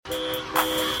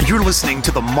You're listening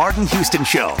to The Martin Houston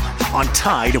Show on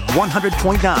Tide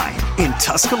 100.9 in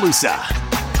Tuscaloosa.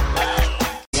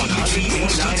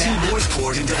 100.9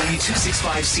 Northport and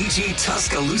W265CG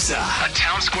Tuscaloosa, a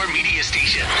Town Square media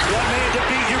station. One man to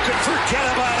beat, you can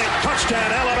forget about it.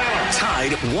 Touchdown, Alabama.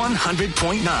 Tide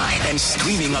 100.9 and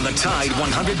streaming on the Tide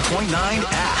 100.9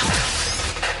 app.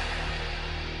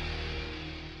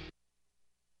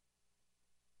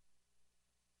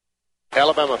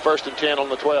 Alabama 1st and 10 on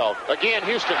the 12. Again,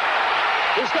 Houston.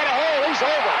 He's got a hole. He's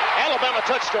over. Alabama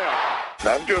touchdown.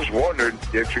 I'm just wondering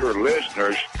if your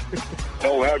listeners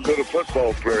know how good a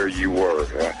football player you were.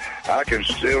 I can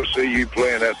still see you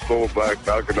playing that fullback,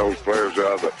 knocking those players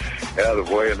out of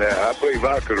the way. And I believe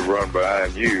I could have run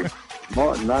behind you.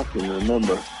 Martin, I can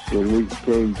remember when we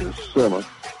came to summer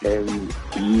and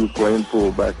you were playing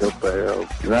fullback up there.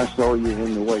 And I saw you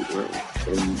in the weight room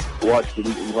and watched you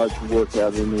work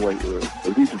out in the weight room.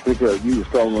 If you were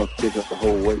strong enough to pick up the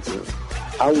whole weight room.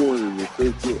 I wanted to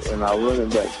recruit you, and our running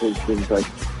back coach didn't take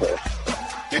the pass.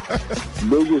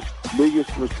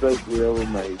 biggest mistake we ever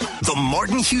made. The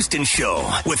Martin Houston Show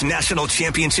with national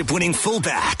championship winning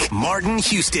fullback Martin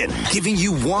Houston, giving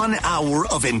you 1 hour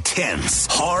of intense,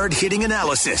 hard-hitting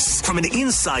analysis from an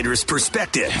insider's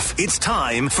perspective. It's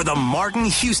time for the Martin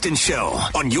Houston Show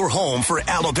on your home for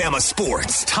Alabama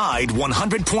sports. Tide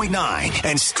 100.9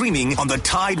 and streaming on the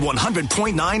Tide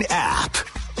 100.9 app.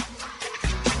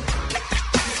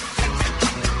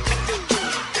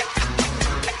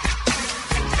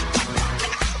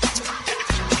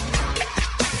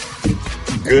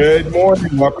 Good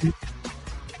morning. Welcome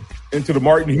into the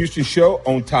Martin Houston Show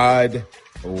on Tide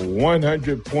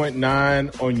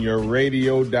 100.9 on your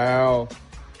radio dial.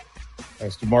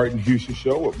 That's the Martin Houston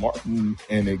Show with Martin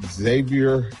and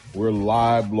Xavier. We're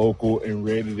live, local, and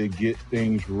ready to get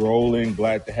things rolling.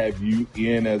 Glad to have you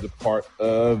in as a part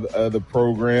of the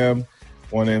program.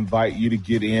 Want to invite you to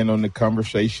get in on the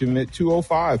conversation at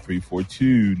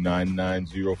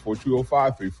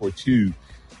 205-342-9904,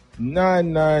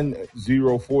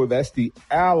 205-342-9904. That's the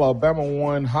Alabama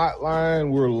One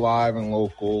hotline. We're live and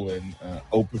local and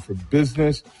open for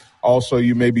business. Also,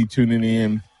 you may be tuning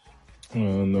in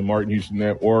on the Martin Houston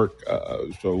Network.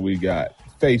 So we got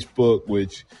Facebook,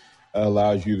 which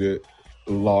allows you to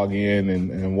log in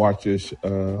and watch us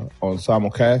on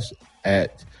simulcast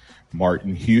at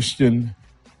Martin Houston,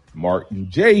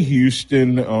 Martin J.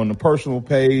 Houston on the personal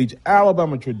page,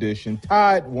 Alabama Tradition,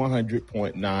 Tide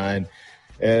 100.9.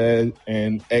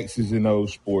 And X's and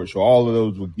O's Sports. So all of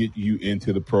those will get you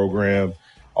into the program.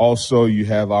 Also, you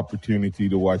have opportunity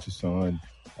to watch us on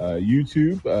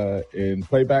YouTube in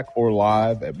playback or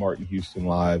live at Martin Houston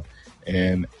Live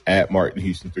and at Martin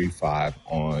Houston 35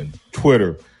 on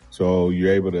Twitter. So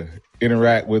you're able to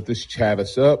interact with us, chat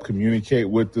us up, communicate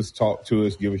with us, talk to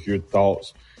us, give us your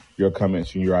thoughts, your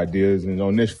comments, and your ideas. And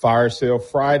on this Fire Sale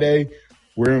Friday,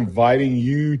 we're inviting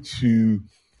you to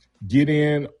get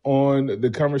in on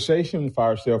the conversation.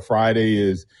 Fire Sale Friday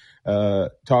is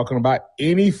talking about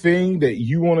anything that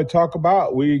you want to talk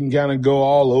about. We can kind of go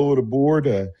all over the board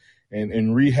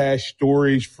and rehash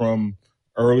stories from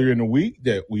earlier in the week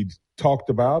that we talked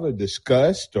about or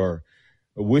discussed or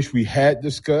wish we had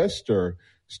discussed or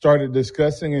started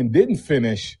discussing and didn't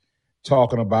finish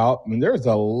talking about. I mean, there's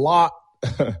a lot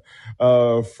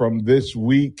from this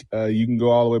week. You can go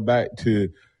all the way back to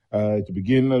at the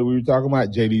beginning, we were talking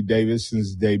about J.D.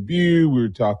 Davidson's debut. We were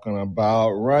talking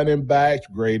about running backs,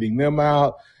 grading them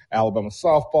out, Alabama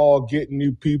softball, getting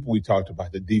new people. We talked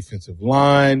about the defensive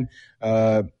line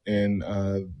and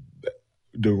the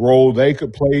role they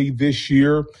could play this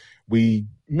year. We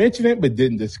mentioned it but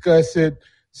didn't discuss it.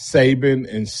 Saban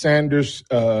and Sanders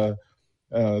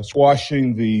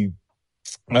squashing the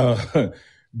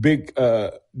big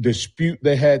dispute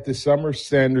they had this summer.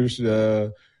 Sanders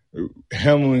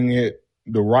handling it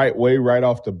the right way right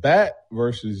off the bat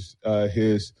versus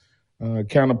his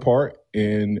counterpart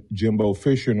in Jimbo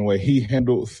Fisher and the way he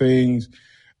handled things.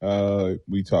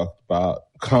 We talked about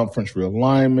conference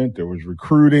realignment. There was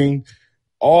recruiting.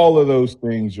 All of those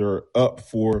things are up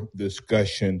for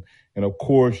discussion. And, of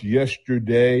course,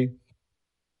 yesterday,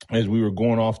 as we were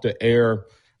going off the air,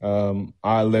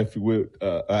 I left you with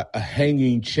a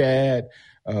hanging chad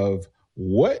of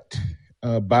what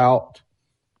about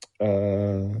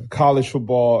college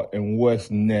football and what's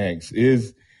next?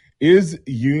 Is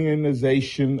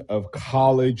unionization of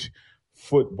college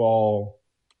football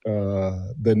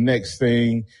the next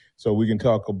thing? So we can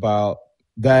talk about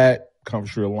that,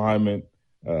 conference realignment,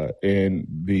 and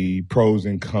the pros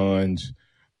and cons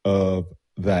of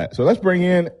that. So let's bring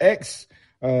in X.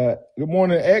 Good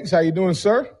morning, X. How you doing,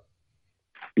 sir?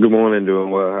 Good morning. Doing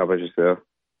well. How about yourself?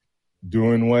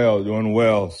 Doing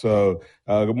well. So,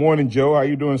 good morning, Joe. How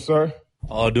you doing, sir?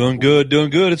 Oh, doing good.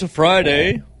 It's a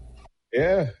Friday.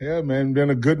 Yeah, man.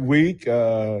 Been a good week,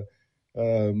 and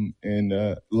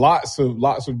lots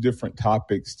of different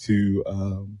topics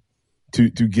to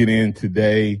get in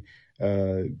today.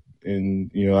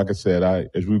 And like I said,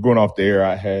 as we were going off the air,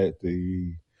 I had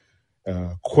the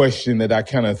question that I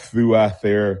kind of threw out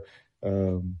there.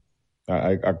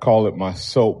 I call it my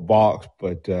soapbox,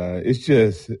 but it's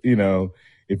just,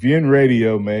 if you're in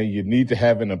radio, man, you need to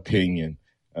have an opinion.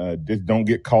 Just don't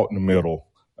get caught in the middle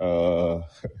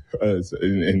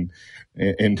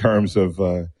in terms of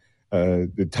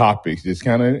the topics. Just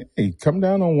kind of come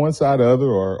down on one side or the other,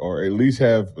 or at least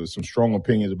have some strong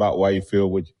opinions about why you feel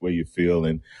what you feel.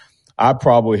 And I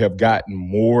probably have gotten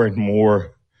more and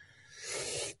more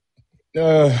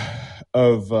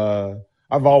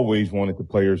I've always wanted the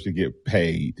players to get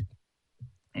paid,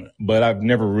 but I've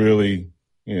never really,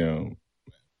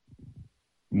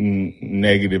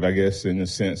 negative, I guess, in the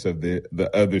sense of the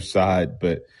other side.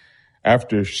 But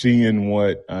after seeing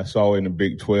what I saw in the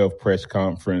Big 12 press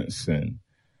conference and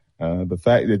the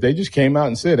fact that they just came out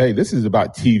and said, hey, this is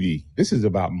about TV. This is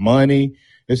about money.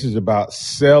 This is about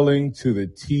selling to the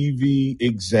TV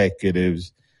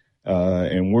executives.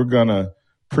 And we're going to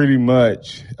pretty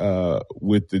much,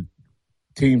 with the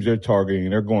teams they're targeting,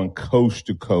 they're going coast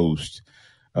to coast.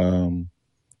 But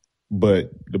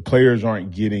the players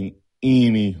aren't getting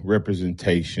any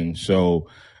representation. So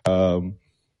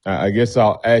I guess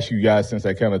I'll ask you guys, since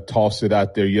I kind of tossed it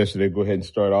out there yesterday, go ahead and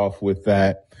start off with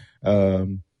that.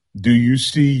 Do you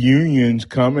see unions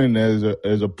coming as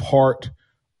a part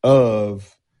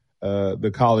of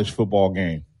the college football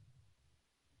game?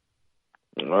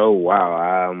 Oh,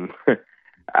 wow.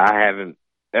 I haven't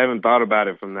thought about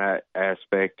it from that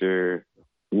aspect or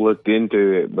looked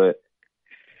into it, but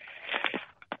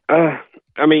I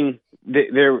mean,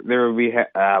 there will be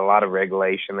a lot of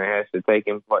regulation that has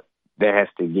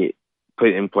to get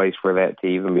put in place for that to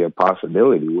even be a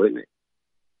possibility, wouldn't it?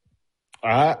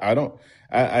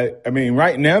 I mean,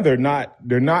 right now they're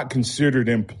not considered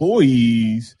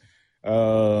employees,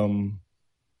 but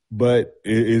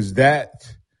is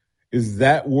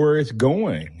that where it's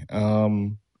going?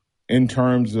 In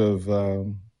terms of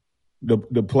the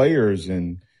players,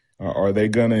 and are they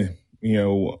going to,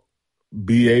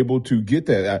 be able to get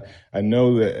that? I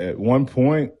know that at one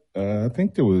point, I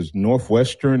think there was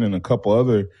Northwestern and a couple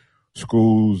other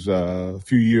schools a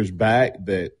few years back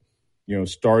that,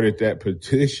 started that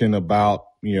petition about,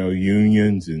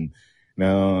 unions. And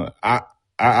now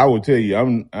I will tell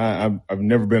you, I've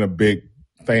never been a big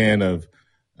fan of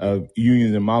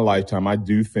unions in my lifetime. I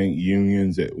do think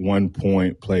unions at one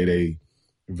point played a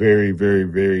very, very,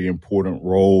 very important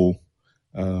role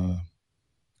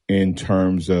in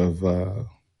terms of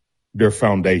their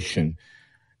foundation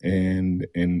and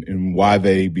why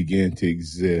they began to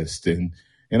exist. And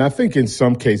I think in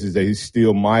some cases they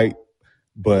still might,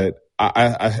 but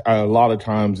I a lot of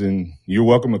times, and you're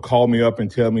welcome to call me up and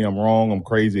tell me I'm wrong, I'm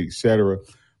crazy, etc.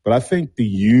 But I think the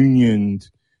unions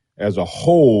as a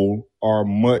whole are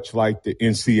much like the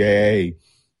NCAA.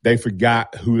 They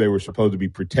forgot who they were supposed to be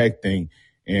protecting,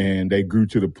 and they grew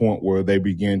to the point where they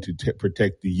began to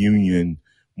protect the union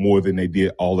more than they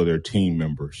did all of their team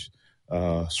members.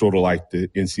 Sort of like the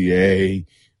NCAA,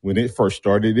 when it first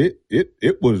started,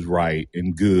 it was right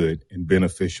and good and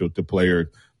beneficial to players.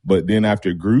 But then after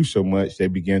it grew so much, they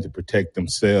began to protect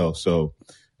themselves. So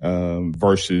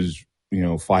versus,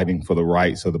 fighting for the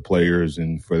rights of the players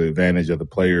and for the advantage of the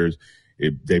players,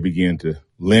 they began to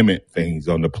limit things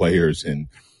on the players, and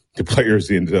the players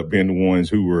ended up being the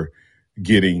ones who were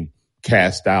getting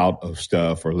cast out of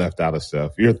stuff or left out of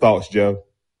stuff. Your thoughts, Joe?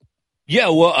 Yeah,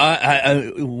 well,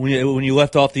 when you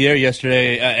left off the air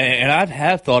yesterday, and I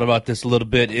have thought about this a little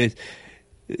bit, is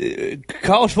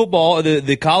college football,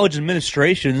 the college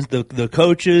administrations, the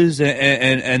coaches,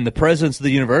 and the presidents of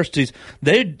the universities,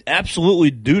 they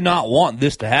absolutely do not want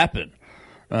this to happen.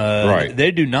 Right.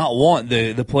 They do not want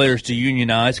the players to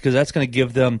unionize, because that's going to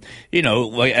give them,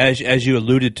 like as you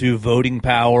alluded to, voting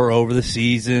power over the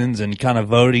seasons and kind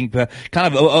of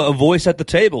a voice at the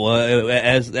table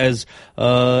as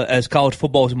college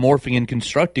football is morphing and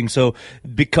constructing. So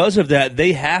because of that,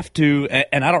 they have to,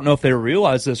 and I don't know if they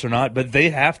realize this or not, but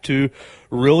they have to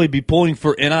really be pulling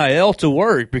for NIL to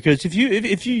work, because if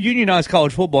you unionize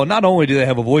college football, not only do they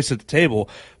have a voice at the table,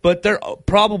 but they're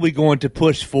probably going to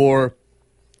push for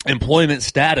employment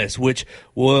status, which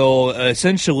will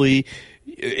essentially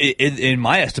in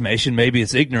my estimation, maybe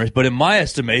it's ignorance, but in my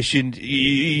estimation,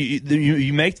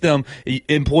 you make them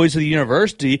employees of the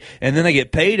university, and then they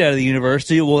get paid out of the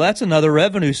university. Well, that's another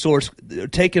revenue source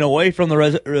taken away from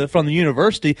the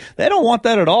university. They don't want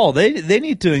that at all. They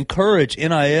need to encourage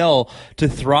NIL to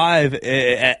thrive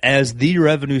as the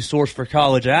revenue source for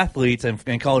college athletes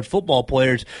and college football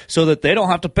players, so that they don't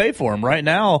have to pay for them. Right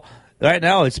now,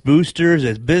 it's boosters,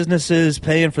 it's businesses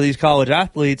paying for these college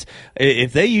athletes.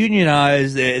 If they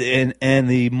unionize and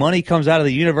the money comes out of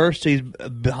the universities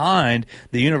behind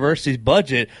the university's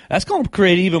budget, that's going to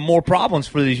create even more problems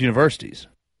for these universities.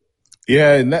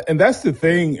 Yeah, and that's the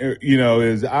thing,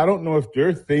 is I don't know if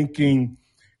they're thinking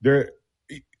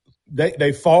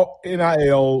they fought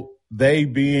NIL, they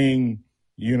being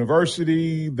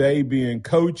university, they being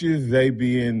coaches, they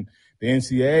being the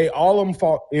NCAA, all of them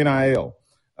fought NIL.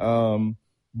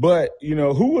 But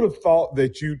who would have thought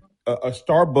that a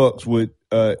Starbucks would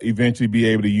eventually be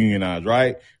able to unionize,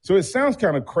 right? So it sounds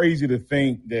kind of crazy to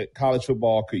think that college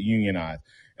football could unionize.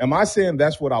 Am I saying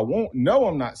that's what I want? No,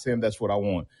 I'm not saying that's what I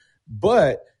want.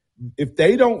 But if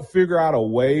they don't figure out a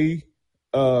way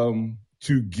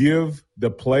to give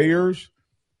the players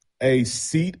a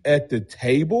seat at the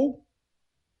table,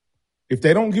 if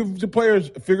they don't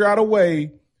figure out a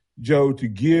way, Joe, to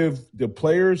give the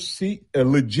players a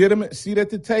legitimate seat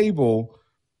at the table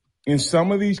in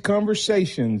some of these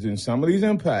conversations and some of these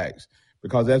impacts,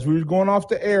 because as we were going off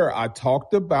the air, I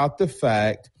talked about the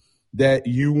fact that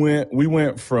we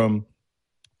went from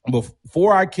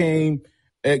before I came,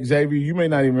 Xavier, you may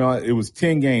not even realize it was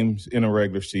 10 games in a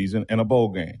regular season and a bowl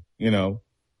game, and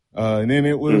then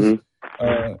it was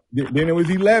then it was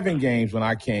 11 games when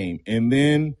I came, and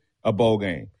then a bowl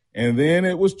game. And then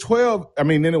it was 12.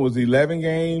 Then it was 11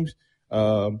 games,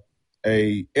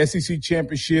 a SEC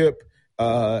championship,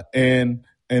 and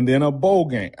then a bowl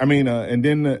game. And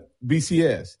then the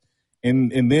BCS,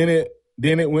 and then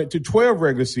it went to 12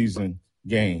 regular season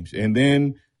games, and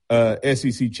then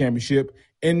SEC championship,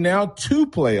 and now 2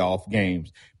 playoff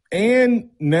games.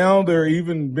 And now there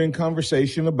even been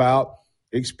conversation about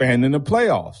expanding the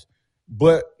playoffs,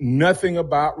 but nothing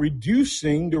about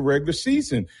reducing the regular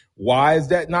season. Why is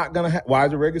that not going to why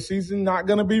is the regular season not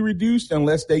going to be reduced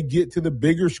unless they get to the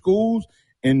bigger schools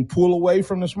and pull away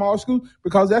from the smaller schools?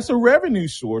 Because that's a revenue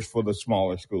source for the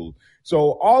smaller schools.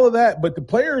 So all of that, but the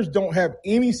players don't have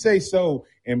any say-so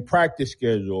in practice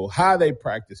schedule, how they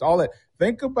practice, all that.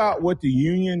 Think about what the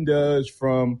union does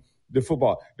from the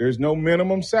football. There's no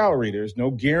minimum salary. There's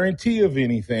no guarantee of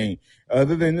anything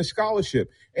other than the scholarship.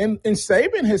 And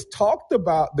Saban has talked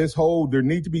about this whole, there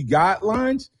need to be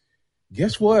guidelines.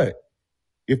 Guess what?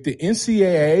 If the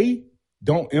NCAA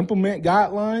don't implement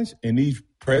guidelines and these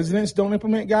presidents don't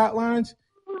implement guidelines,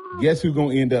 guess who's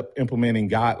going to end up implementing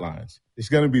guidelines? It's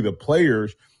going to be the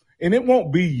players. And it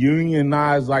won't be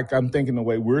unionized like I'm thinking the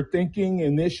way we're thinking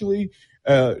initially,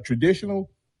 traditional.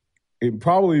 It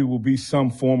probably will be some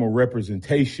form of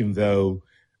representation, though.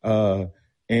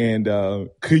 And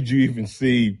could you even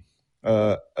see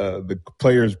the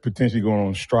players potentially going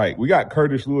on strike? We got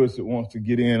Curtis Lewis that wants to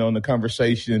get in on the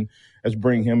conversation. Let's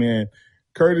bring him in.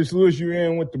 Curtis Lewis, you're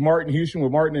in with the Martin Houston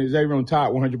with Martin and Xavier on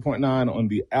top 100.9 on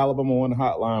the Alabama One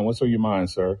Hotline. What's on your mind,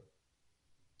 sir?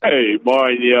 Hey,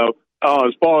 Martin,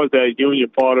 as far as that union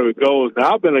part of it goes,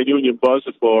 now I've been a union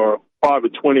buster for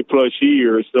probably 20-plus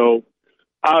years, so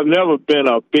I've never been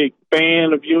a big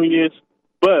fan of unions.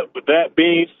 But with that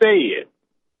being said,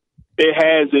 it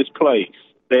has its place.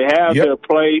 They have their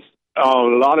place in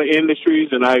a lot of industries,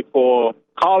 and for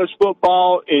college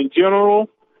football in general,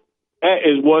 that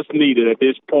is what's needed at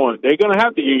this point. They're going to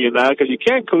have to unionize because you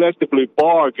can't collectively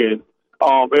bargain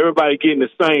everybody getting the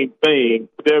same thing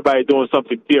with everybody doing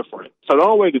something different. So the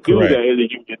only way to do that is to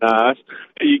unionize.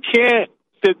 You can't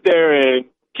sit there and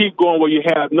keep going where you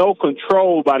have no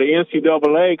control by the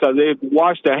NCAA because they've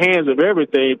washed their hands of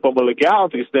everything from a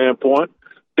legality standpoint.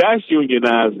 That's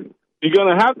unionizing. You're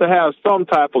going to have some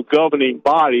type of governing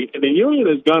body, and the union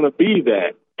is going to be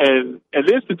that. And in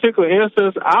this particular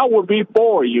instance, I would be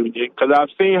for a union because I've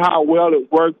seen how well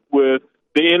it worked with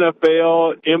the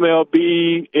NFL,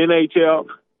 MLB, NHL,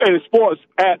 and sports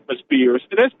atmospheres.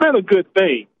 And it's been a good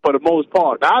thing for the most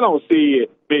part. Now, I don't see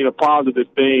it being a positive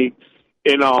thing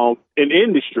in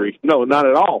industry. No, not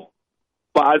at all.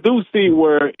 But I do see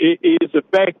where it is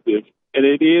effective and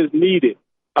it is needed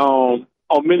on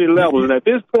many levels. And at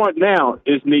this point now,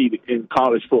 it's needed in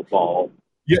college football.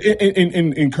 Yeah,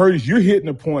 and Curtis, you're hitting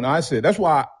the point I said. That's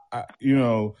why,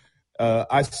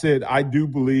 I said I do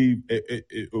believe at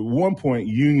one point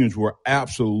unions were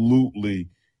absolutely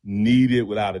needed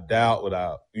without a doubt,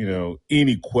 without,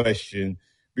 any question.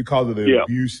 because of the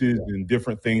abuses and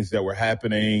different things that were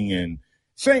happening. And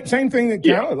same thing that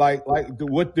counted, like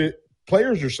what the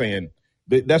players are saying.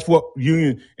 That's what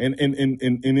union and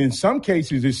in some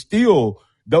cases it's still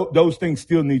those things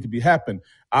still need to be happening.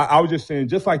 I was just saying,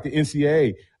 just like the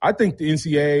NCAA, I think the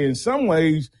NCAA in some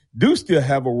ways do still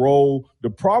have a role. The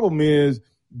problem is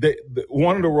that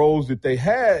one of the roles that they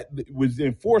had was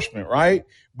enforcement, right?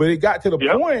 But it got to the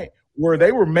point where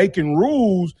they were making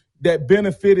rules that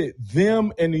benefited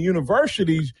them and the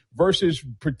universities versus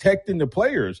protecting the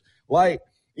players. Like,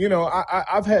 you know,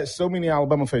 I've had so many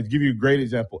Alabama fans. Give you a great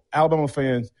example. Alabama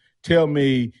fans tell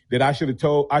me that I should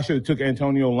have took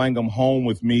Antonio Langham home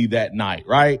with me that night,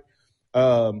 right?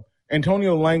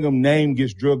 Antonio Langham's name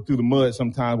gets drugged through the mud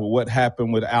sometimes with what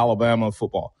happened with Alabama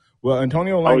football. Well,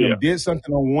 Antonio Langham did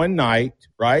something on one night,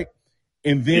 right?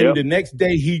 And then the next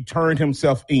day he turned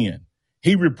himself in.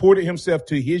 He reported himself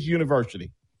to his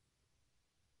university.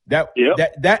 That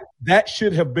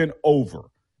should have been over.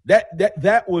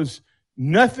 That was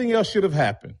nothing else should have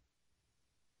happened.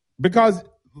 Because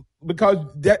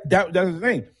that's the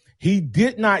thing. He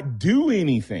did not do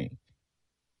anything.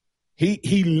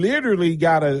 He literally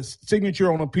got a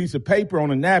signature on a piece of paper on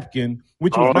a napkin,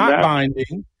 which was not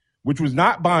binding.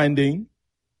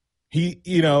 He,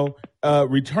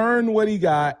 returned what he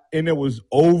got, and it was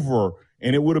over.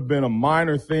 And it would have been a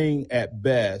minor thing at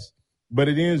best. But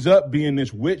it ends up being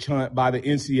this witch hunt by the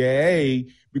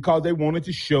NCAA because they wanted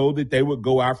to show that they would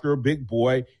go after a big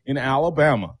boy in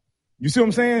Alabama. You see what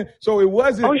I'm saying? So it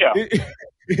wasn't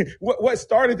what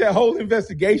started that whole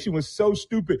investigation was so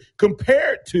stupid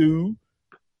compared to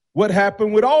what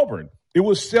happened with Auburn. It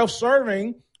was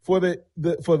self-serving for the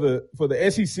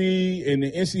SEC and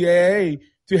the NCAA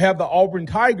to have the Auburn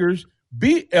Tigers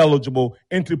be eligible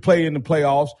and to play in the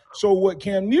playoffs. So what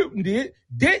Cam Newton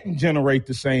didn't generate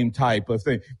the same type of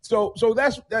thing. So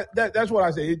that's what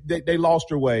I say. They lost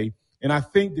their way, and I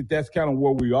think that's kind of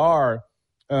where we are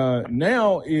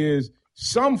now is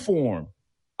some form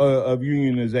of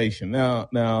unionization. Now,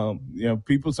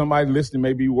 somebody listening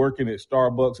may be working at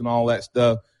Starbucks and all that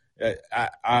stuff.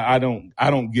 I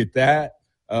don't get that.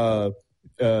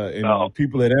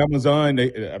 People at Amazon,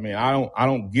 I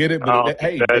don't get it.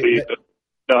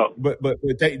 But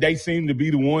they seem to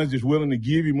be the ones that's willing to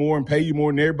give you more and pay you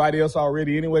more than everybody else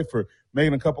already anyway for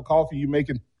making a cup of coffee. You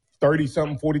making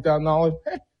 $30-something,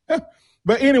 $40,000.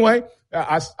 But anyway,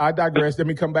 I digress. Let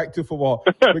me come back to football.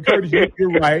 But Curtis,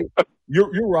 you're right.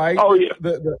 You're right. Oh yeah.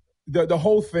 The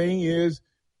whole thing is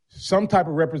some type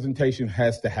of representation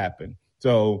has to happen.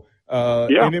 So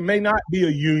and it may not be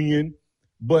a union.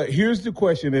 But here's the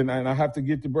question, and I have to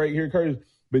get the break here, Curtis.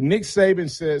 But Nick Saban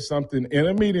said something in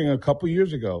a meeting a couple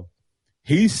years ago.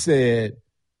 He said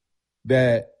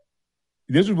that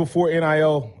this was before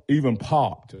NIL even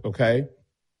popped, okay?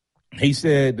 He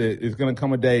said that it's going to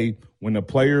come a day when the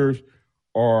players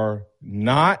are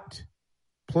not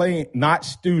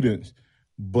students,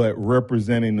 but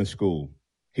representing the school.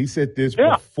 He said this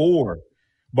before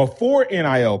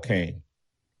NIL came.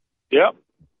 Yep.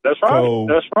 That's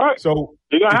right. So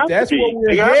if that's where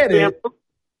we're headed,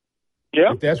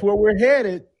 if that's where we're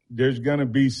headed, there's going to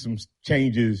be some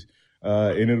changes,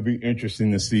 and it'll be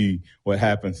interesting to see what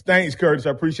happens. Thanks, Curtis. I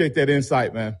appreciate that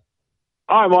insight, man.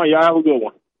 All right, man. Y'all have a good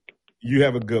one. You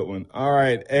have a good one. All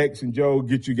right, X and Joe,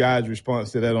 get you guys'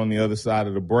 response to that on the other side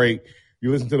of the break.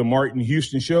 You listen to the Martin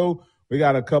Houston Show. We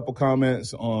got a couple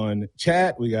comments on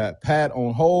chat. We got Pat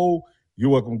on hold. You're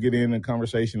welcome to get in a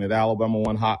conversation at the Alabama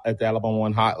One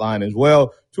hotline as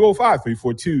well.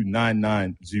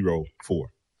 205-342-9904.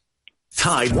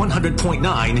 Tide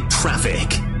 100.9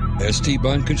 traffic. ST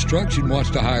Bund Construction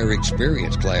wants to hire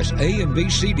experienced Class A and B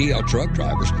CDL truck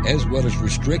drivers, as well as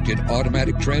restricted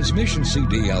automatic transmission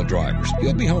CDL drivers.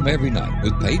 You'll be home every night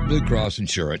with paid Blue Cross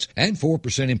insurance and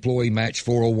 4% employee match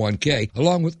 401k,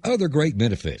 along with other great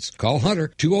benefits. Call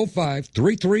Hunter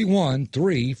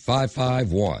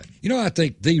 205-331-3551. You know, I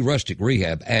think The Rustic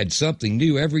Rehab adds something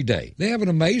new every day. They have an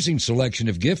amazing selection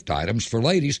of gift items for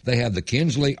ladies. They have the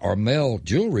Kinsley Armel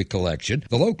jewelry collection,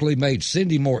 the locally made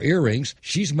Cindy Moore earrings.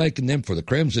 She's making them for the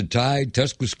Crimson Tide,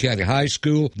 Tuscaloosa County High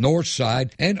School,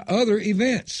 Northside, and other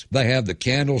events. They have the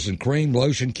candles and cream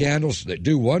lotion candles that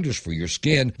do wonders for your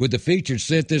skin with the featured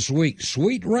scent this week,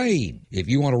 Sweet Rain. If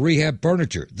you want to rehab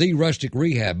furniture, The Rustic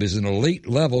Rehab is an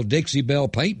elite-level Dixie Belle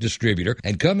paint distributor,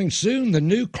 and coming soon, the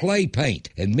new clay paint.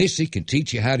 And Missy can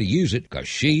teach you how to use it because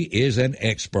she is an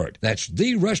expert. That's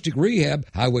The Rustic Rehab,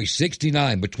 Highway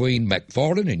 69 between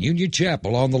McFarland and Union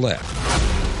Chapel on the left.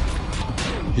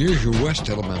 Here's your West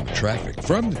Alabama traffic.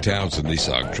 From the Townsend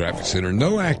Nissan Traffic Center,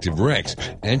 no active wrecks,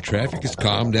 and traffic has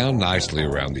calmed down nicely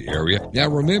around the area. Now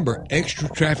remember, extra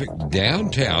traffic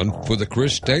downtown for the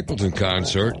Chris Stapleton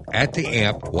concert at the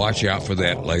AMP. Watch out for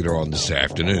that later on this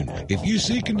afternoon. If you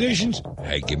see conditions,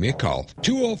 hey, give me a call.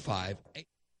 205-8.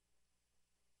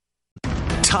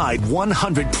 Tide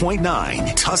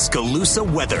 100.9 Tuscaloosa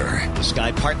weather. The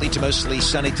sky partly to mostly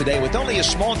sunny today with only a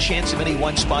small chance of any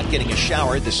one spot getting a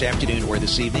shower this afternoon or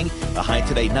this evening. The high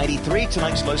today 93,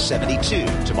 tonight's low 72.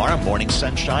 Tomorrow morning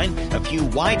sunshine, a few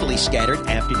widely scattered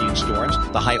afternoon storms.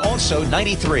 The high also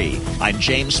 93. I'm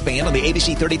James Spann on the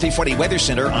ABC 3340 Weather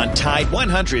Center on Tide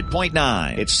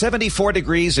 100.9. It's 74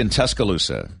 degrees in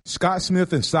Tuscaloosa. Scott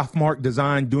Smith and Softmark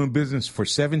Design, doing business for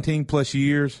 17 plus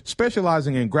years,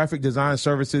 specializing in graphic design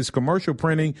services, commercial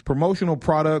printing, promotional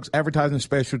products, advertising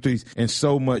specialties, and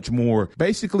so much more.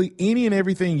 Basically, any and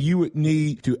everything you would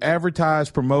need to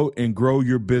advertise, promote, and grow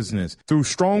your business. Through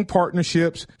strong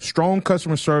partnerships, strong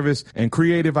customer service, and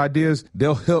creative ideas,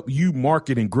 they'll help you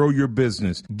market and grow your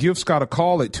business. Give Scott a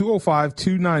call at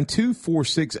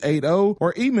 205-292-4680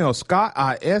 or email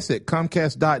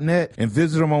scottis@comcast.net and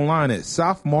visit them online at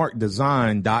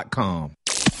softmarkdesign.com.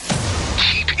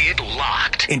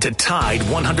 Locked into Tide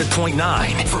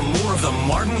 100.9 for more of the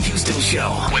Martin Houston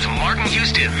Show with Martin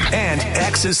Houston and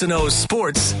X's and O's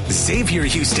Sports, Xavier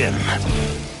Houston.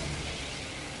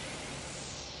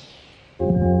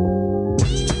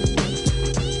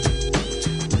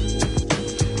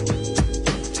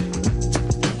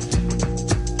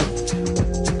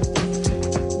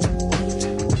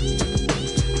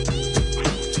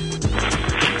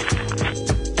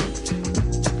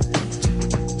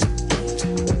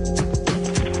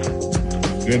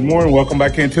 Good morning. Welcome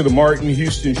back into the Martin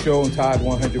Houston Show on Tide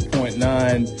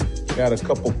 100.9. Got a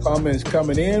couple comments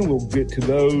coming in. We'll get to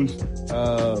those.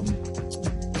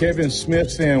 Kevin Smith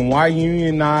saying, why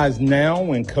unionize now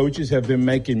when coaches have been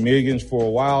making millions for a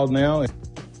while now?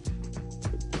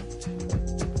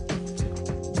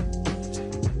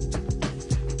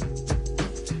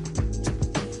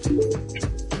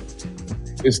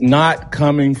 It's not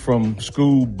coming from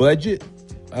school budget.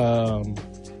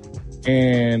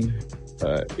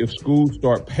 If schools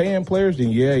start paying players, then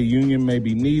yeah, a union may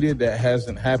be needed. That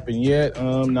hasn't happened yet.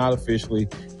 Not officially.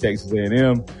 Texas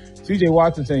A&M. CJ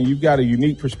Watson saying you've got a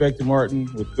unique perspective, Martin,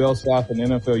 with Bell South and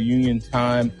NFL union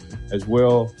time as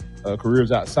well.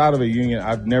 Careers outside of a union.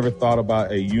 I've never thought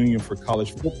about a union for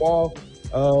college football.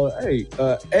 You're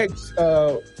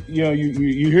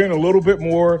hearing a little bit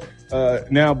more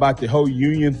now about the whole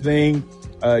union thing.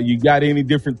 You got any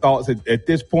different thoughts at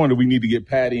this point, or we need to get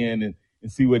Pat in and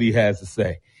see what he has to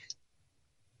say?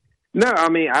 No, I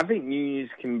mean, I think unions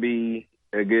can be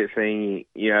a good thing.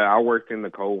 Yeah, I worked in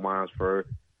the coal mines for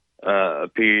a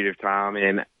period of time,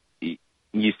 and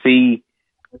you see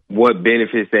what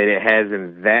benefits that it has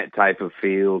in that type of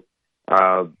field.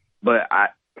 But I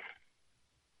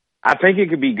think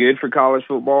it could be good for college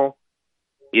football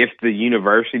if the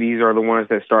universities are the ones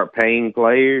that start paying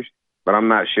players, but I'm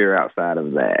not sure outside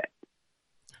of that.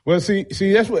 Well, we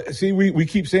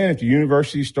keep saying if the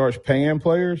university starts paying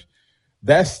players,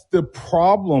 that's the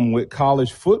problem with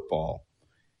college football,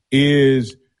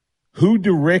 is who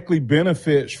directly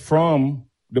benefits from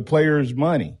the players'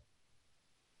 money.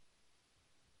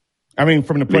 I mean,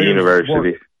 from the players'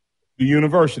 university. The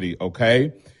university,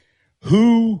 okay.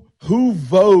 Who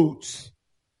votes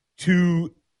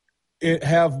to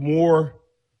have more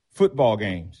football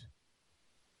games?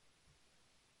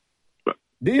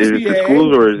 Is it the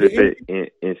schools or is it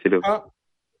the NCAA?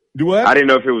 Do what? I didn't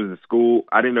know if it was the school.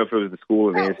 I didn't know if it was the school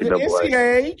or the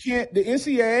NCAA. The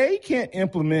NCAA can't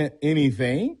implement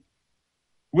anything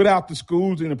without the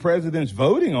schools and the presidents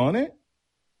voting on it.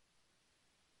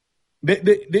 The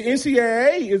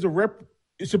NCAA is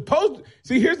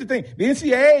here's the thing. The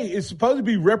NCAA is supposed to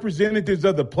be representatives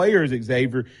of the players,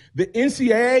 Xavier. The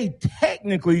NCAA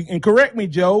technically, and correct me,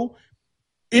 Joe,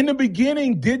 in the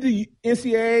beginning, did the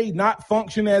NCAA not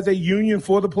function as a union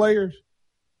for the players?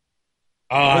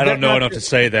 I don't know enough to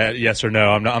say that yes or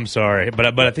no. I'm sorry,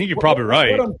 but I think you're probably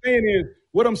right.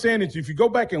 What I'm saying is, if you go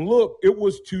back and look, it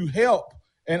was to help,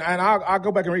 and I'll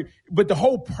go back and read. But the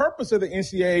whole purpose of the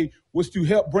NCAA was to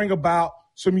help bring about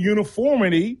some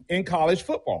uniformity in college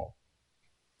football.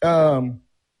 And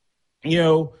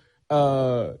of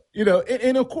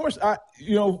course,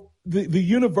 the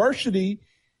university.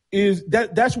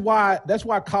 That's why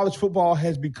college football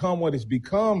has become what it's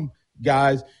become,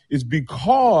 guys, is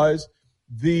because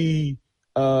the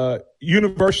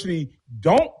university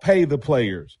don't pay the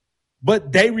players,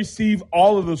 but they receive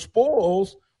all of the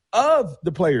spoils of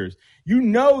the players. You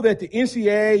know that the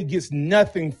NCAA gets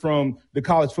nothing from the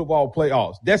college football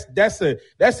playoffs.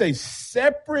 That's a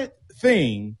separate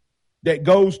thing that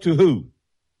goes to who?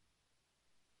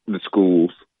 The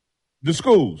schools. The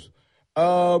schools.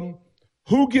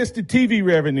 Who gets the TV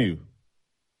revenue?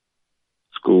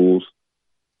 Schools.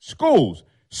 Schools.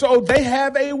 So they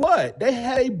have a what? They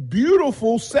had a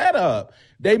beautiful setup.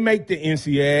 They make the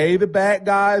NCAA the bad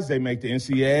guys. They make the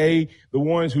NCAA the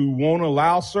ones who won't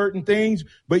allow certain things,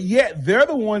 but yet they're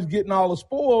the ones getting all the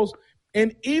spoils.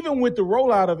 And even with the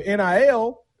rollout of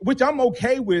NIL, which I'm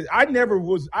okay with, I never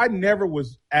was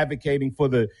advocating for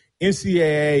the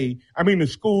NCAA, the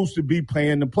schools to be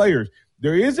paying the players.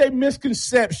 There is a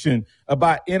misconception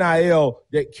about NIL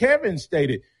that Kevin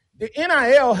stated. The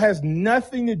NIL has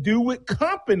nothing to do with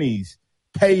companies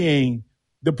paying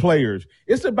the players.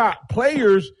 It's about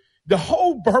players. The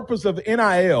whole purpose of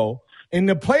NIL, and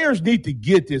the players need to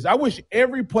get this. I wish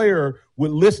every player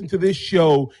would listen to this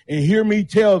show and hear me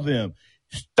tell them,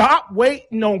 stop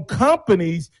waiting on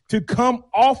companies to come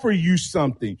offer you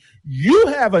something. You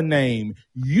have a name.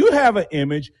 You have an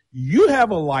image. You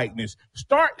have a likeness.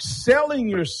 Start selling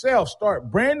yourself.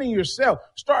 Start branding yourself.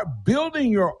 Start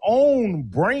building your own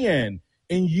brand,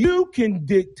 and you can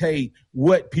dictate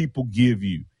what people give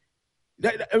you.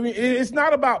 It's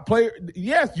not about player.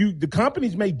 Yes, the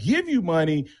companies may give you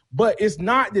money, but it's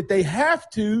not that they have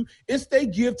to. It's they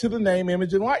give to the name,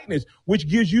 image, and likeness, which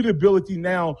gives you the ability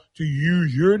now to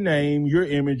use your name, your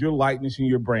image, your likeness, and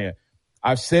your brand.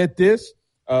 I've said this,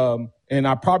 and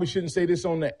I probably shouldn't say this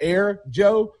on the air,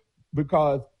 Joe,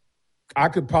 because I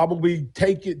could probably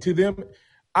take it to them.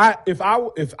 If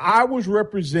I was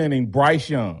representing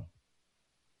Bryce Young,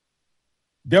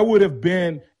 there would have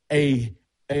been a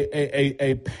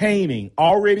painting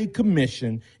already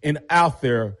commissioned and out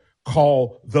there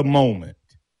called The Moment,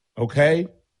 okay?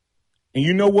 And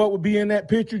you know what would be in that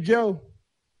picture, Joe?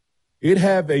 It'd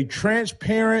have a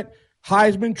transparent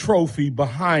Heisman Trophy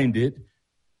behind it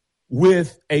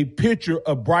with a picture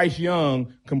of Bryce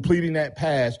Young completing that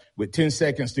pass with 10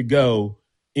 seconds to go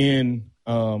in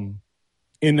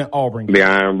the Auburn game. The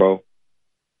Iron Bowl.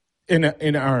 In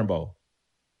the Iron Bowl.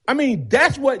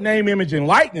 That's what name, image, and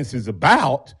likeness is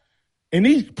about. And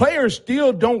these players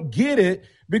still don't get it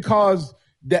because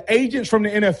the agents from the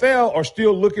NFL are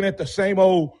still looking at the same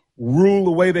old rule,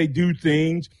 the way they do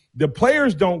things. The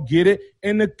players don't get it,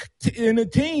 and the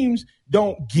teams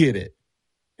don't get it.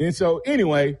 And so,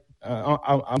 anyway,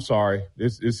 I'm sorry.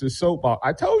 This is a soapbox.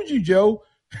 I told you, Joe.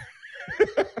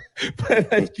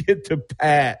 But let's get to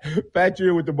Pat. Pat,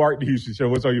 you're with the Martin Houston Show.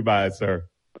 What's on your mind, sir?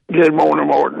 Good morning,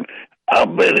 Martin.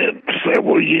 I've been at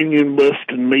several union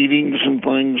busting meetings and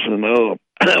things, and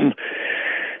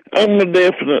I'm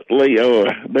definitely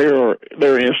there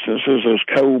are instances those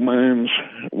coal mines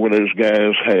where those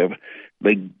guys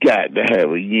they got to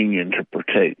have a union to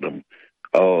protect them,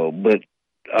 but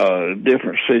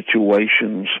different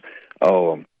situations,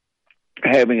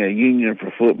 having a union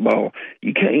for football,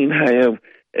 you can't have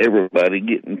everybody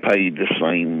getting paid the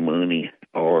same money,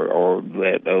 or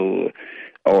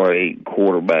a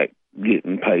quarterback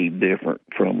getting paid different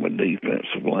from a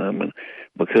defensive lineman,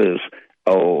 because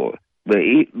the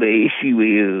issue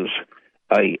is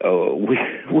we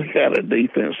got a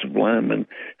defensive lineman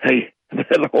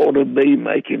that ought to be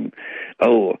making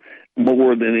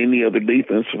more than any other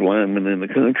defensive lineman in the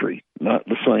country. Not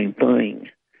the same thing.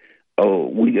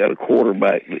 We got a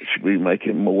quarterback that should be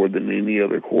making more than any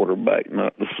other quarterback.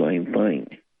 Not the same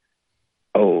thing.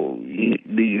 Do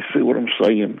you see what I'm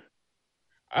saying?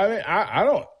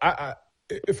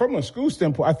 From a school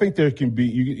standpoint, I think there can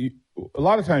be a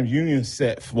lot of times unions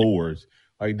set floors.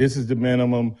 Like, this is the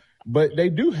minimum, but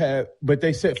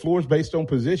they set floors based on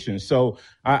positions. So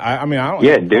I don't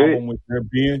have a problem with there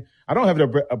being. I don't have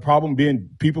a problem being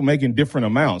people making different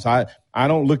amounts. I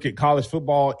don't look at college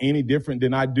football any different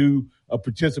than I do a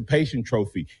participation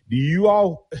trophy. Do you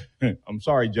all? I'm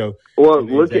sorry, Joe. Well,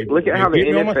 look at how the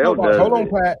NFL does.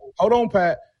 Hold on,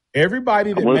 Pat.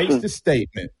 Everybody that makes the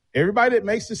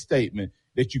statement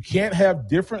that you can't have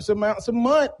different amount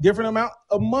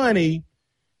of money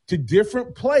to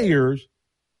different players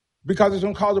because it's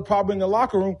going to cause a problem in the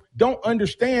locker room, don't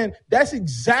understand that's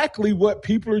exactly what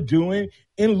people are doing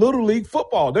in Little League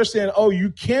football. They're saying,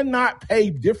 you cannot pay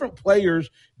different players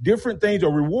different things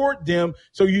or reward them,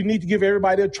 so you need to give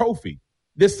everybody a trophy,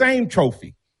 the same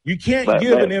trophy. You can't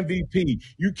give an MVP.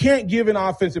 You can't give an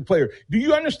offensive player. Do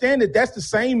you understand that that's the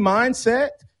same mindset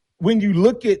when you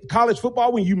look at college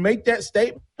football? When you make that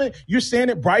statement, you're saying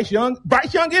that Bryce Young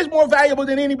is more valuable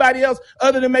than anybody else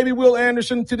other than maybe Will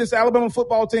Anderson to this Alabama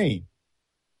football team.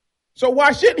 So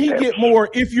why shouldn't he get more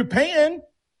if you're paying?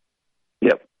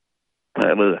 Yep.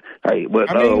 that. Hey, but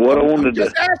I mean, what I I'm wanted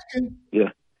just to asking. Yeah,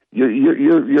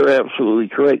 you're absolutely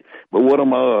correct. But what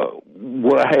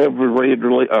I have read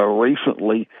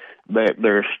recently, that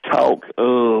there's talk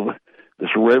of this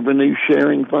revenue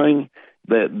sharing thing,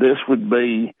 that this would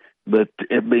be the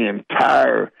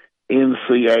entire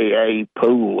NCAA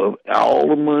pool of all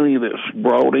the money that's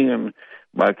brought in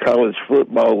by college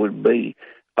football would be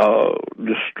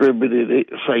distributed,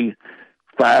 say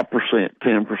 5%,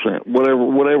 10%,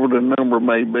 whatever the number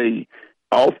may be,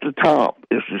 off the top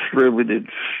is distributed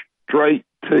straight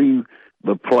to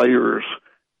the players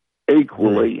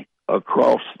equally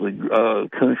across the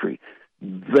country.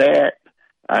 That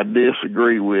I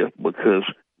disagree with, because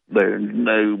there's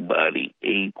nobody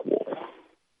equal.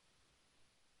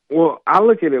 Well, I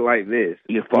look at it like this.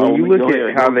 You follow me? Look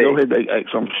at how go ahead.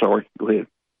 I'm sorry. Go ahead.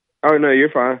 Oh, no,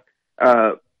 you're fine.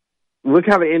 Look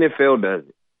how the NFL does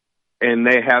it. And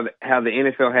they have how the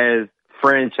NFL has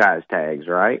franchise tags,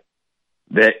 right?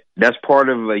 That's part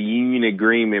of a union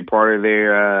agreement, part of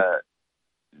their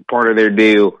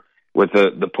deal with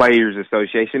the Players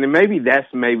Association, and maybe that's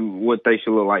what they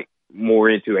should look like more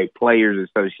into, a Players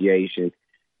Association,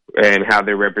 and how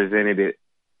they're represented it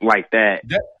like that.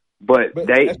 But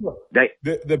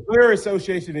the Player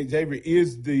Association, Xavier,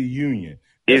 is the union.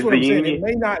 That's what I'm saying. It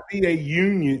may not be a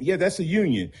union. Yeah, that's a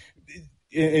union.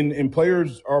 And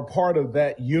players are part of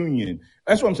that union.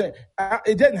 That's what I'm saying.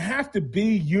 It doesn't have to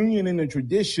be union in the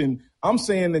tradition. I'm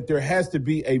saying that there has to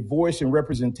be a voice and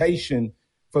representation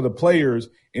for the players.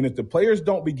 And if the players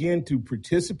don't begin to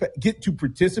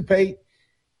participate,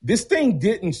 this thing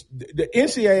didn't. The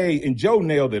NCAA, and Joe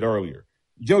nailed it earlier.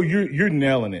 Joe, you're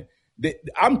nailing it.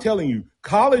 I'm telling you,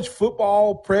 college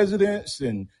football presidents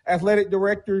and athletic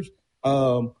directors,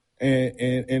 and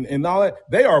all that,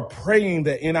 they are praying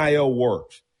that NIL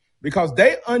works, because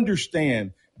they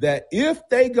understand that if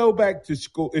they go back to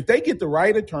school, if they get the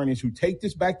right attorneys who take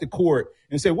this back to court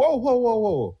and say,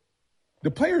 whoa,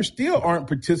 the players still aren't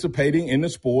participating in the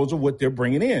spoils of what they're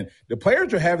bringing in. The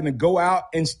players are having to go out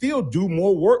and still do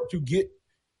more work to get,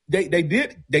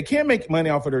 they can't make money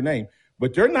off of their name,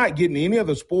 but they're not getting any of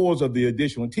the spoils of the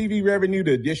additional TV revenue,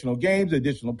 the additional games, the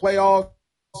additional playoffs.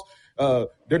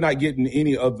 They're not getting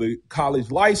any of the college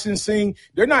licensing.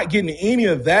 They're not getting any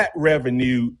of that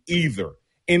revenue either.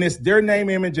 And it's their name,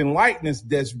 image, and likeness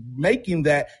that's making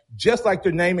that, just like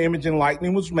their name, image, and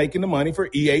likeness was making the money for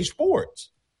EA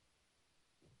Sports.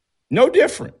 No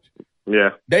different.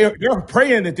 Yeah. They're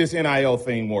praying that this NIL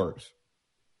thing works.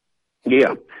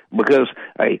 Yeah, because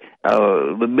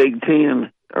the Big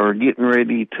Ten are getting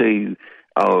ready to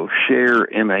share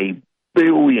in $1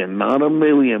 billion, not $1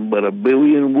 million, but $1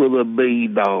 billion with a B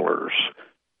dollars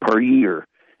per year.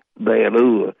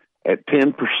 That at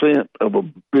 10% of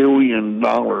 $1 billion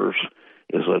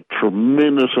is a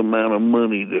tremendous amount of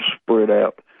money to spread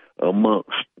out amongst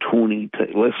 20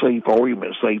 teams. Let's say, for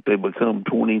argument's sake, they become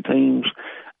 20 teams.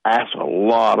 That's a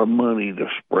lot of money to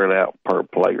spread out per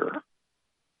player.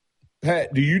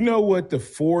 Pat, do you know what the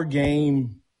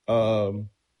 4-team college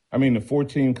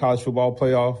football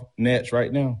playoff nets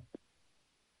right now?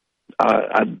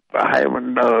 I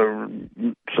haven't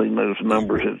seen those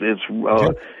numbers.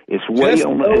 It's way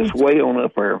on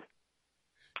up there.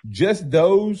 Just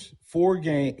those 4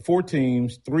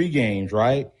 teams, 3 games,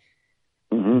 right?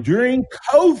 Mm-hmm. During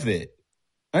COVID,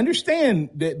 understand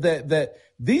that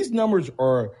these numbers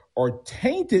are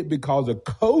tainted because of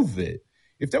COVID.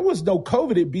 If there was no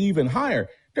COVID, it'd be even higher.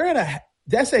 The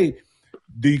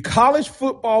college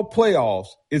football playoffs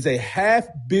is a $500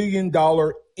 million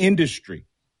industry.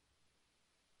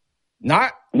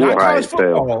 Not college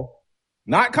football.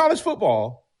 Not college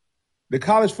football. The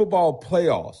college football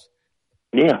playoffs.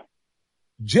 Yeah.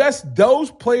 Just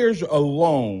those players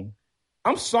alone.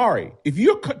 I'm sorry. If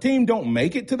your team don't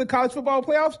make it to the college football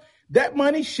playoffs, that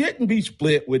money shouldn't be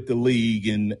split with the league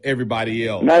and everybody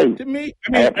else. No. To me,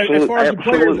 as far as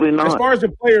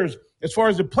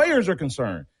the players are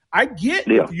concerned, I get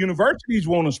if the universities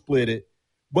want to split it,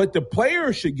 but the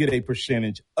players should get a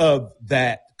percentage of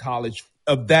that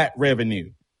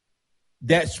revenue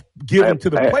that's given to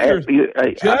the players.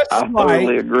 I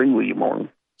totally agree with you, Martin.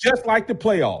 Just like the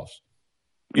playoffs.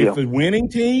 If the winning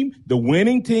team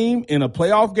in a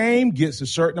playoff game gets a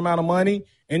certain amount of money,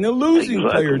 and the losing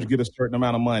players get a certain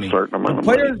amount of money.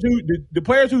 The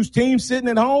players whose team's sitting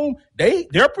at home,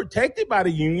 they're protected by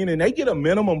the union, and they get a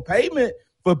minimum payment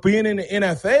for being in the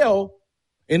NFL,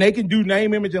 and they can do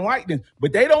name, image, and likeness.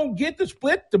 But they don't get to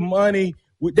split the money.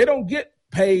 They don't get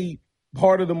paid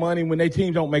part of the money when their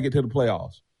teams don't make it to the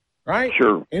playoffs, right?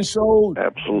 Sure. And so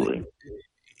absolutely,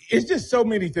 it's just so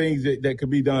many things that could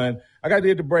be done. I got to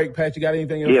hit the break. Pat, you got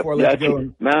anything else Yep, before I let you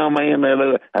go? No, man.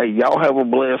 Hey, y'all have a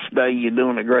blessed day. You're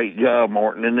doing a great job,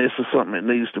 Martin, and this is something that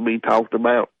needs to be talked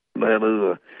about. But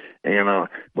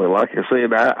like I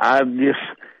said, I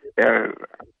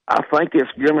think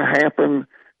it's going to happen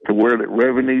to where that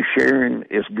revenue sharing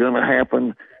is going to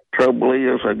happen. Trouble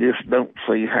is, I just don't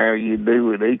see how you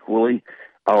do it equally.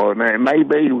 Now, it may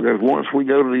be because once we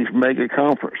go to these mega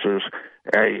conferences,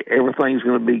 everything's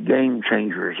going to be game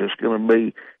changers. It's going to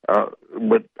be,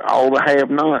 but all the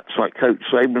have-nots, like Coach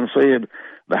Saban said,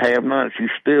 the have-nots, you're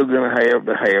still going to have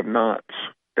the have-nots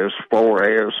as far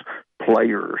as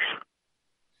players.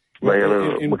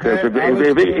 Because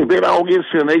if it all gets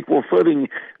to an equal footing,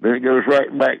 then it goes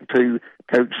right back to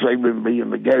Coach Saban being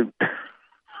the GOAT.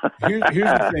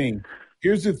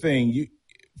 Here's the thing.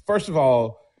 First of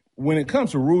all, when it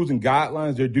comes to rules and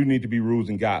guidelines, there do need to be rules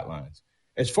and guidelines.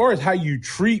 As far as how you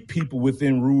treat people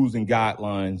within rules and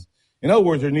guidelines, in other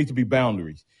words, there need to be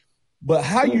boundaries. But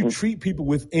how you treat people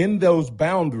within those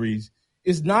boundaries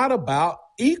is not about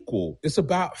equal. It's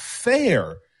about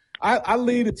fair. I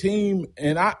lead a team,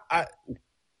 and I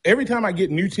every time I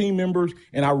get new team members,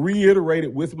 and I reiterate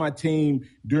it with my team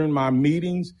during my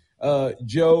meetings,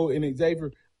 Joe and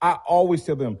Xavier, I always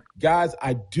tell them, guys,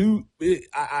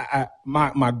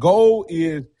 my goal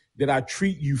is that I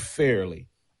treat you fairly.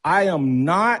 I am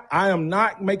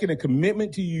not making a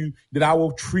commitment to you that I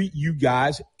will treat you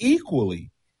guys equally.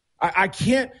 I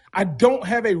don't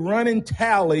have a running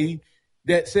tally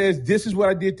that says this is what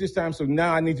I did this time, so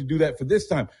now I need to do that for this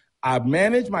time. I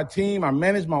manage my team, I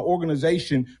manage my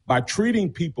organization by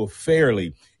treating people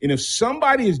fairly. And if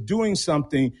somebody is doing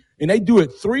something and they do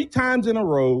it 3 times in a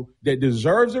row that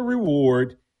deserves a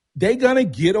reward, they're going to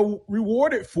get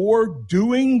rewarded for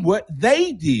doing what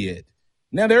they did.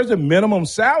 Now, there's a minimum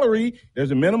salary,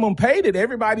 there's a minimum pay that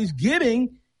everybody's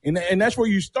getting, and that's where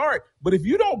you start. But if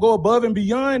you don't go above and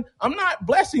beyond, I'm not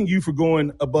blessing you for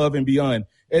going above and beyond.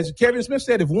 As Kevin Smith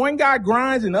said, if one guy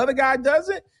grinds and the other guy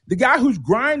doesn't, the guy who's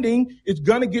grinding is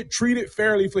going to get treated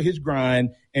fairly for his grind,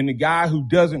 and the guy who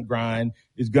doesn't grind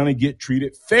is going to get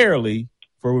treated fairly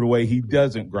for the way he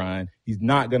doesn't grind. He's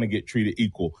not going to get treated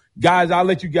equal. Guys, I'll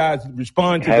let you guys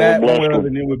respond to that one,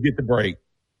 and then we'll get the break.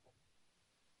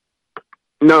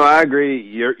 No, I agree.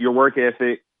 Your work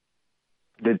ethic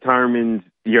determines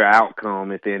your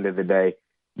outcome at the end of the day.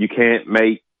 You can't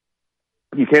make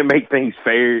things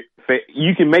fair.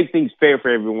 You can make things fair for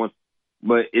everyone,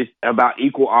 but it's about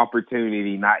equal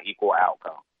opportunity, not equal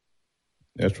outcome.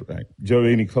 That's right. Joe,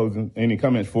 any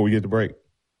comments before we get the break?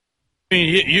 I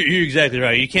mean, you're exactly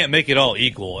right. You can't make it all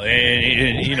equal, and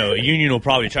a union will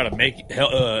probably try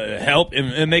to help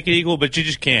and make it equal, but you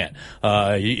just can't.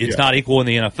 It's not equal in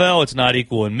the NFL. It's not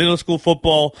equal in middle school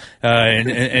football,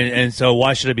 and so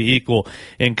why should it be equal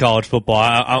in college football?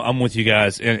 I'm with you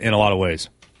guys in a lot of ways.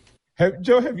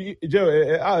 Joe, have you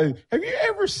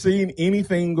ever seen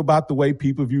anything about the way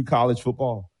people view college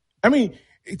football? I mean,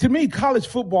 to me, college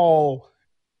football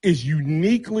is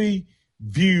uniquely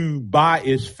viewed by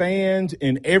its fans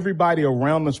and everybody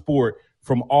around the sport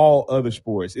from all other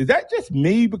sports. Is that just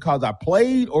me because I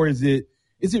played, or is it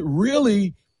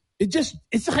really?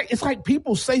 It's like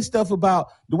people say stuff about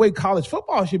the way college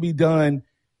football should be done,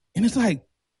 and it's like,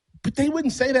 but they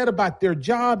wouldn't say that about their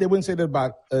job. They wouldn't say that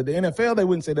about the NFL. They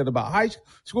wouldn't say that about high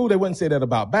school. They wouldn't say that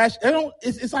about basketball.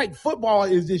 It's like football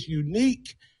is this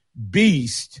unique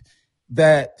beast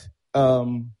that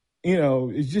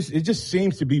it just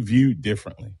seems to be viewed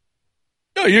differently.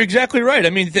 No, you're exactly right. I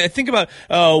mean, think about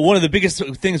one of the biggest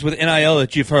things with NIL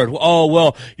that you've heard. Oh,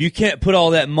 well, you can't put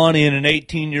all that money in an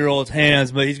 18-year-old's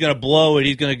hands, but he's going to blow it.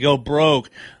 He's going to go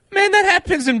broke. Man, that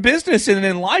happens in business and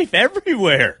in life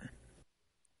everywhere.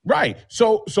 Right.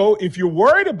 So if you're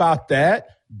worried about that,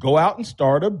 go out and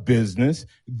start a business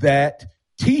that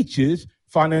teaches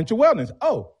financial wellness.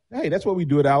 Oh, hey, that's what we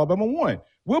do at Alabama One.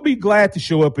 We'll be glad to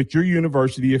show up at your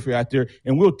university if you're out there,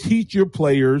 and we'll teach your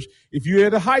players. If you're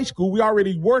at a high school, we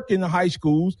already work in the high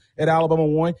schools at Alabama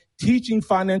One teaching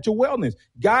financial wellness.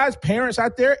 Guys, parents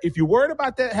out there, if you're worried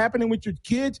about that happening with your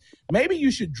kids, maybe you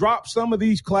should drop some of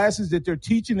these classes that they're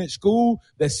teaching at school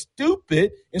that's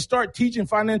stupid and start teaching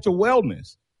financial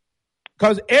wellness.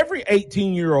 Because every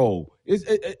 18-year-old is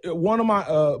one of my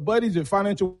buddies, a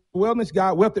financial wellness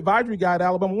guy, wealth advisory guy at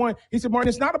Alabama One. He said, Martin,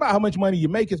 it's not about how much money you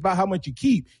make. It's about how much you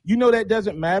keep. You know that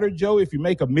doesn't matter, Joe, if you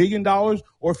make $1 million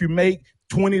or if you make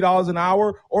 $20 an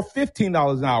hour or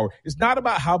 $15 an hour. It's not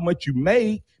about how much you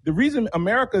make. The reason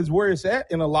America is where it's at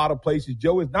in a lot of places,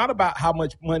 Joe, is not about how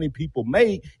much money people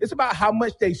make. It's about how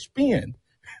much they spend,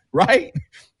 right?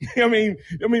 I mean,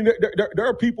 there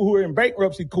are people who are in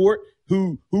bankruptcy court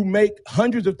who make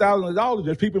hundreds of thousands of dollars.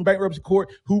 There's people in bankruptcy court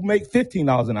who make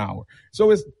 $15 an hour.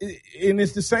 So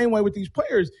it's the same way with these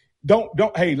players.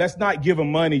 Hey, let's not give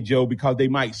them money, Joe, because they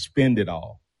might spend it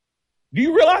all. Do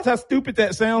you realize how stupid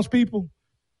that sounds, people?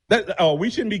 We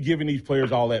shouldn't be giving these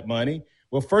players all that money.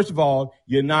 Well, first of all,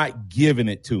 you're not giving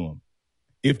it to them.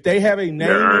 If they have a name,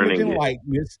 image, and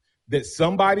likeness that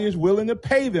somebody is willing to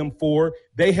pay them for,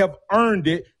 they have earned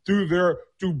it through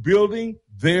building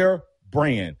their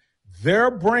brand.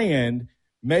 Their brand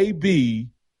may be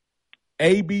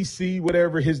ABC,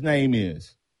 whatever his name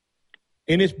is.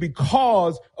 And it's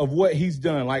because of what he's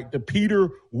done, like the Peter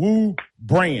Wu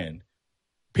brand.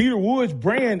 Peter Woods'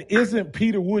 brand isn't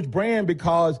Peter Woods' brand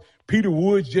because Peter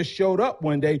Woods just showed up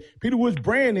one day. Peter Woods'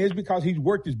 brand is because he's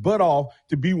worked his butt off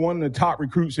to be one of the top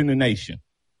recruits in the nation.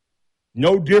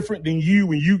 No different than you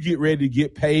when you get ready to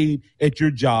get paid at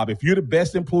your job. If you're the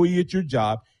best employee at your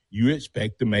job, you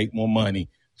expect to make more money.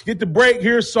 Let's get the break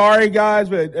here. Sorry, guys.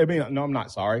 But no, I'm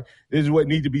not sorry. This is what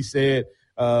needs to be said.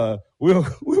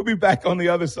 We'll be back on the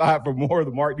other side for more of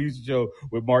the Martin Houston Show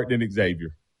with Martin and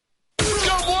Xavier.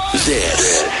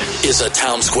 This is a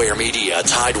Town Square Media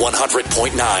Tide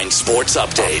 100.9 Sports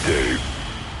Update.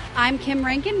 I'm Kim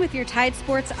Rankin with your Tide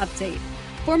Sports Update.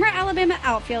 Former Alabama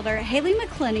outfielder Haley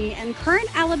McClenny and current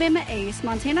Alabama ace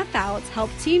Montana Fouts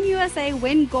helped Team USA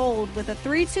win gold with a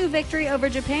 3-2 victory over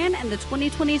Japan in the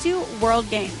 2022 World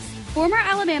Games. Former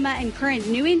Alabama and current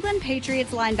New England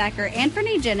Patriots linebacker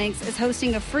Anthony Jennings is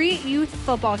hosting a free youth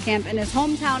football camp in his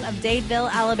hometown of Dadeville,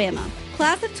 Alabama.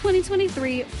 Class of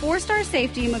 2023 four-star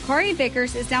safety Makari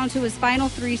Vickers is down to his final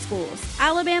 3 schools: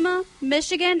 Alabama,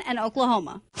 Michigan, and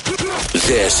Oklahoma.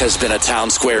 This has been a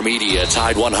Town Square Media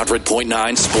Tide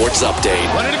 100.9 Sports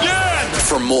Update. Run it again!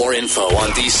 For more info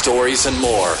on these stories and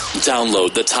more,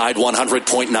 download the Tide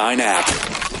 100.9 app.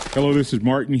 Hello, this is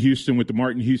Martin Houston with the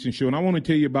Martin Houston Show, and I want to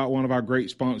tell you about one of our great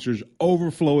sponsors,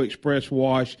 Overflow Express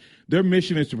Wash. Their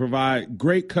mission is to provide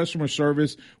great customer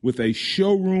service with a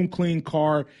showroom clean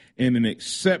car and an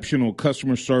exceptional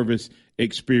customer service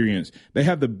experience. They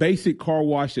have the basic car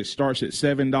wash that starts at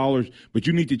 $7, but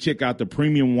you need to check out the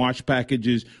premium wash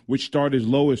packages, which start as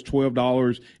low as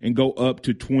 $12 and go up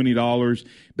to $20.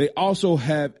 They also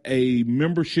have a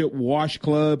membership wash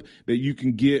club that you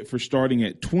can get for starting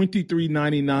at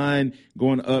 $23.99,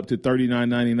 going up to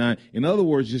 $39.99. In other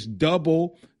words, just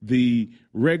double the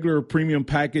regular premium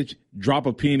package, drop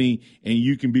a penny, and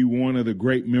you can be one of the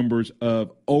great members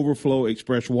of Overflow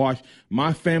Express Wash.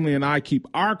 My family and I keep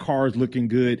our cars looking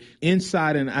good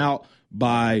inside and out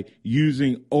by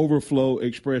using Overflow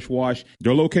Express Wash.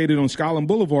 They're located on Skyland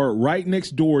Boulevard right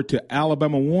next door to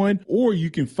Alabama 1, or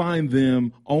you can find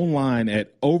them online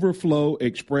at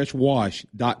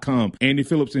overflowexpresswash.com. Andy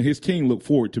Phillips and his team look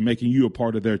forward to making you a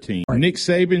part of their team. Nick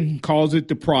Saban calls it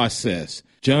the process.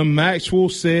 John Maxwell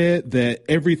said that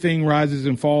everything rises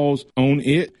and falls on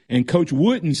it. And Coach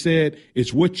Wooden said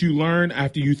it's what you learn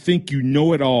after you think you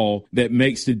know it all that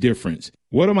makes the difference.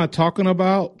 What am I talking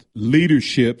about?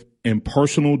 Leadership and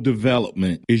personal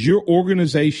development. Is your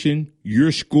organization,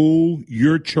 your school,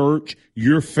 your church,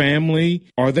 your family,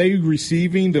 are they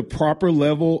receiving the proper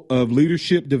level of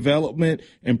leadership development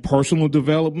and personal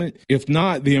development? If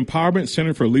not, the Empowerment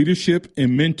Center for Leadership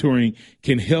and Mentoring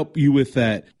can help you with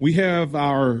that. We have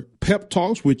our Pep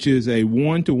Talks, which is a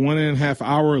 1 to 1.5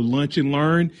 hour lunch and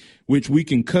learn, which we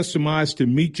can customize to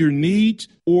meet your needs,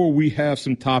 or we have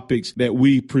some topics that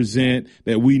we present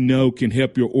that we know can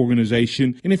help your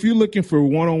organization. And if you're looking for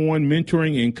one-on-one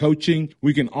mentoring and coaching,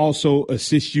 we can also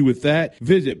assist you with that.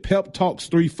 Visit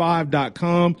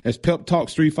peptalks35.com. That's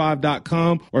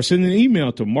peptalks35.com, or send an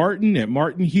email to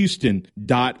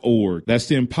martin@martinhouston.org. That's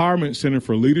the Empowerment Center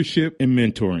for Leadership and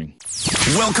Mentoring.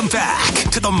 Welcome back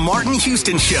to the Martin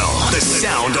Houston Show, the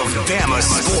sound of Bama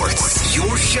sports.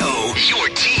 Your show, your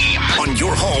team, on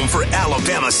your home for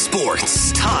Alabama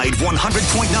sports. Tide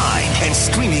 100.9 and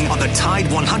streaming on the Tide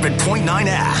 100.9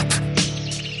 app.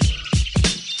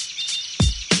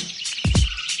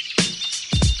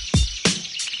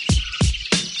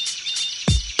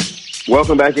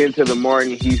 Welcome back into the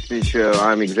Martin Houston Show.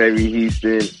 I'm Xavier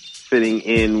Houston, sitting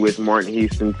in with Martin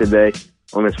Houston today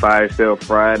on this Fire Sale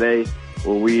Friday,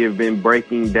 where we have been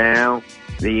breaking down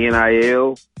the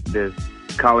NIL. Does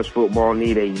college football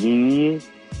need a union?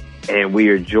 And we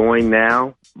are joined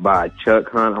now by Chuck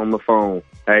Hunt on the phone.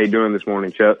 How you doing this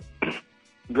morning, Chuck?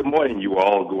 Good morning, you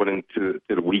all, going into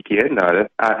the weekend.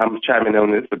 I'm chiming in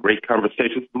on this. A great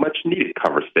conversation, much needed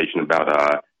conversation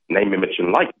about name, image,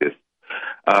 and likeness.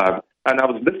 And I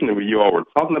was listening when you all were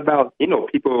talking about,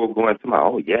 people going to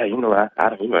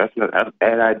that's not a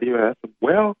bad idea. I said,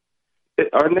 well,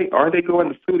 are they going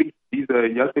to sue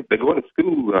young people, they go to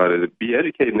school to be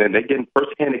educated, and they're getting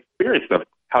firsthand experience of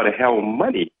how to handle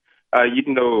money.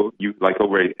 You like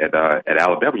over at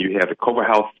Alabama, you have the Cover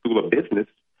House School of Business.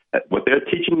 What they're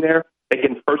teaching there, they're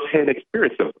getting firsthand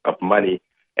experience of money.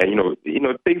 And,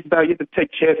 things about you have to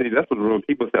take chances. That's what when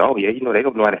people say, oh, yeah, they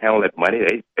don't know how to handle that money.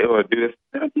 They want to do this.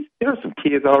 There are some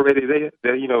kids already.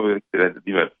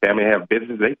 Family have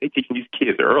business. They teaching these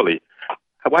kids early.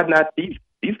 Why not these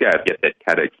guys get that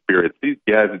kind of experience? These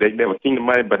guys, they've never seen the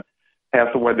money, but have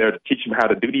someone there to teach them how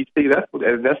to do these things. That's what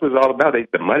it's all about.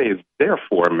 The money is there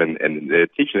for them, and they're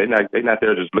teaching. They're not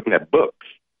there just looking at books.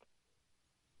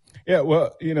 Yeah,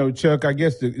 well, Chuck, I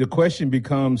guess the question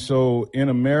becomes, so in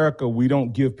America, we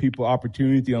don't give people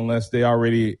opportunity unless they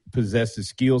already possess the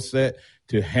skill set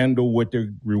to handle what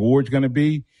their reward's going to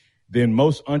be. Then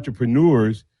most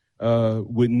entrepreneurs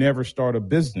would never start a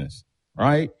business,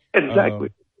 right? Exactly.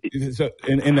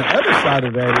 And the other side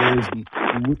of that is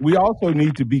we also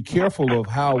need to be careful of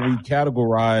how we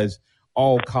categorize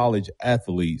all college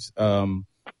athletes.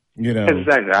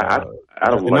 Exactly. I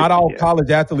don't like not all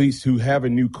college athletes who have a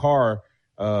new car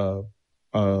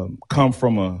come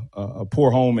from a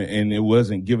poor home and it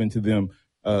wasn't given to them.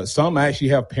 Some actually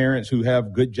have parents who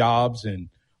have good jobs and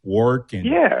work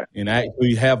and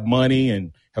actually have money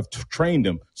and have trained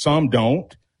them. Some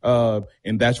don't.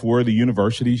 And that's where the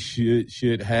university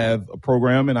should have a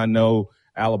program. And I know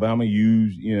Alabama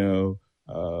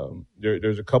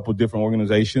there's a couple of different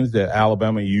organizations that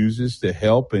Alabama uses to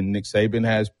help, and Nick Saban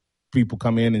has people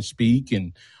come in and speak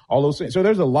and all those things. So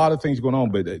there's a lot of things going on,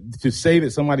 but to say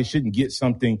that somebody shouldn't get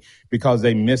something because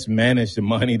they mismanaged the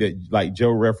money that, like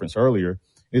Joe referenced earlier,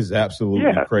 is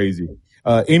absolutely crazy.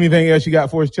 Anything else you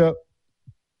got for us, Chuck?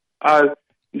 That's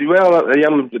what I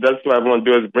want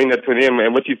to do is bring that to them.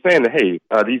 And what you're saying, hey,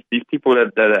 these people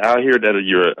that are out here that are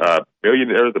your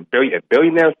billionaires,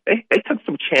 billionaires, they took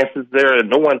some chances there, and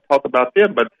no one talked about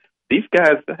them. But these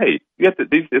guys, hey, you have to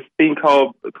this thing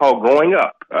called growing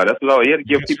up. That's what all you have to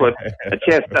give people a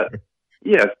chance.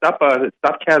 Stop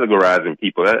categorizing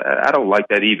people. I don't like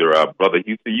that either, brother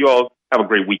Houston. You all have a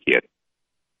great weekend.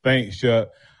 Thanks,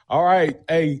 Chuck. All right,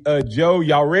 hey, Joe,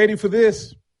 y'all ready for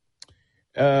this?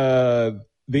 The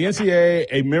NCAA,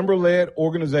 a member-led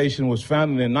organization, was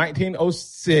founded in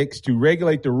 1906 to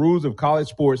regulate the rules of college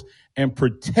sports and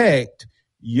protect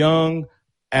young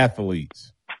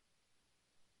athletes.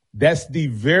 That's the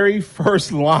very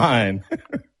first line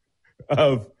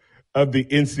of the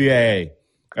NCAA.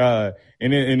 And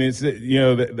it's,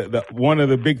 one of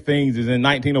the big things is in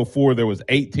 1904, there was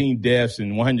 18 deaths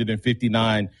and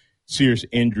 159 serious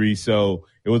injuries. So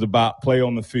it was about play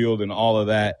on the field and all of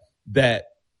that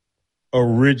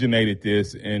originated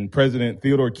this. And President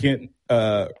Theodore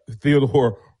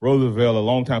Roosevelt, a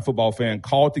longtime football fan,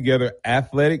 called together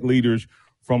athletic leaders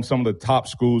from some of the top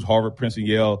schools, Harvard, Princeton,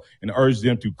 Yale, and urged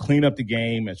them to clean up the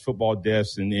game as football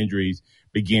deaths and injuries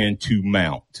began to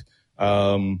mount.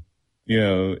 And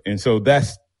so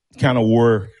that's kind of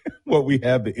where what we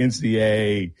have the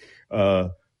NCAA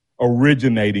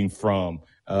originating from,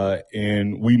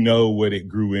 and we know what it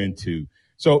grew into.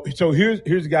 So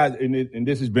here's guys, and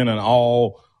this has been an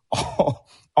all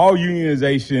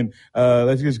unionization.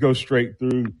 Let's just go straight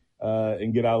through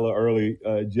and get out a little early,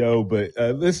 Joe. But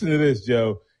listen to this,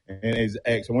 Joe, and his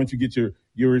X. I want you to get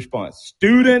your response.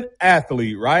 Student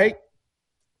athlete, right?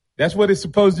 That's what it's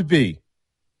supposed to be.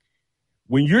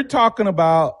 When you're talking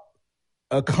about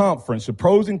a conference, the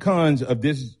pros and cons of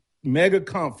this mega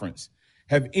conference,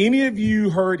 have any of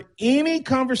you heard any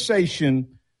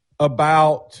conversation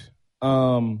about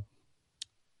the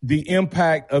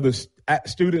impact of the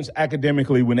students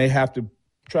academically when they have to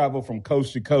travel from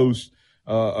coast to coast,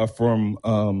 from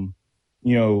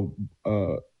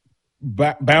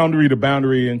boundary to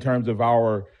boundary in terms of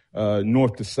our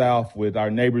north to south with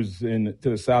our neighbors to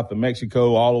the south of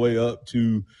Mexico, all the way up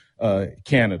to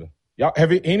Canada? Y'all,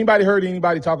 have anybody heard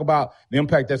anybody talk about the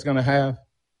impact that's going to have?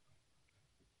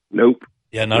 Nope.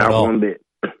 Yeah, not at all. One bit.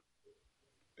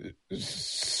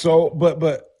 So,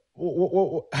 but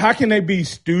how can they be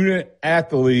student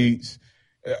athletes?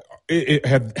 Are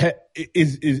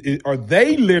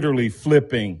they literally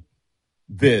flipping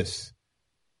this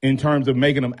in terms of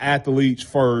making them athletes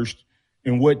first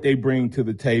and what they bring to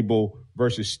the table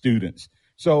versus students?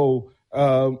 So,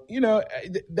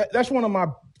 that's one of my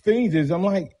things is I'm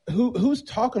like, who's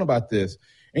talking about this?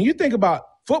 And you think about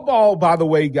football, by the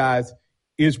way, guys,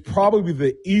 is probably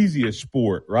the easiest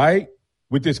sport, right?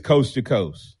 With this coast to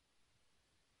coast.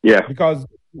 Yeah. Because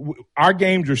our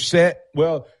games are set.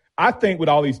 Well, I think with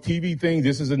all these TV things,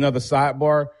 this is another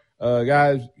sidebar.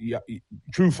 Guys,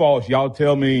 true, false, y'all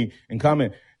tell me and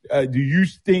comment. do you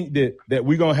think that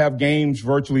we're going to have games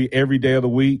virtually every day of the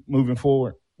week moving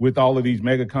forward with all of these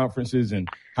mega conferences and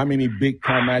how many big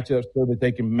time matchups so that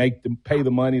they can pay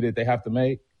the money that they have to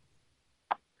make?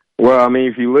 Well, I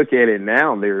mean, if you look at it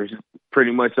now, there's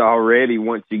pretty much already,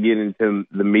 once you get into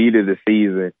the meat of the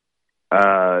season,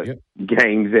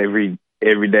 games every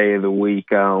day of the week.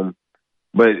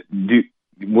 But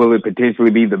will it potentially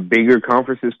be the bigger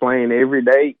conferences playing every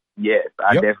day? Yes,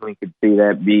 I definitely could see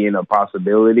that being a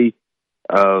possibility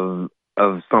of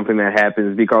something that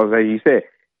happens because, as you said,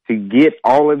 to get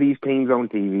all of these teams on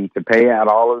TV, to pay out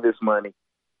all of this money,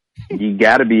 you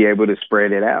got to be able to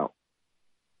spread it out.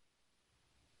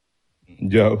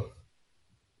 Joe?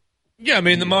 Yeah, I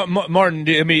mean, Martin,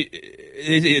 I mean,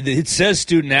 it says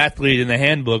student-athlete in the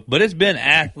handbook, but it's been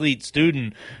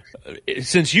athlete-student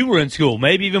since you were in school,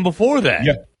 maybe even before that.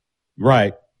 Yeah,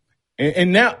 right.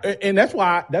 And now, and that's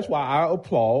why I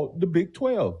applaud the Big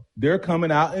 12. They're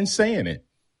coming out and saying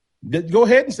it. Go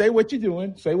ahead and say what you're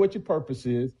doing, say what your purpose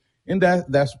is, and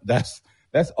that's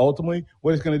ultimately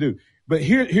what it's going to do. But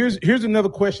here's another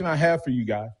question I have for you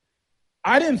guys.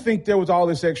 I didn't think there was all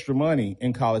this extra money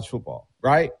in college football,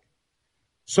 right?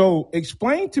 So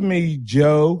explain to me,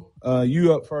 Joe,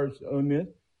 you up first on this.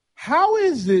 How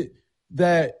is it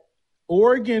that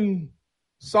Oregon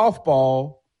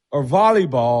softball or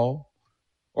volleyball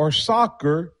or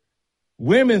soccer,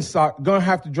 women's soccer, going to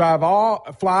have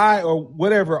to fly or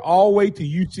whatever all the way to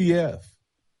UCF?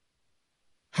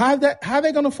 How are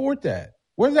they going to afford that?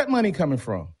 Where's that money coming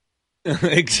from?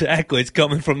 Exactly. It's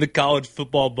coming from the college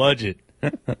football budget.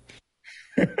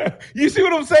 You see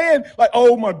what I'm saying? Like,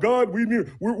 oh my God,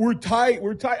 we're tight.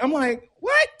 I'm like,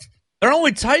 what? They're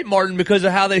only tight, Martin, because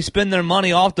of how they spend their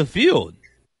money off the field.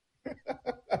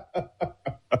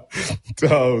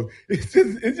 So it's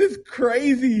just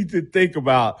crazy to think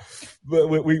about. But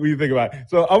when you think about it.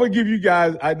 So I'm gonna give you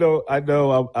guys. I know. I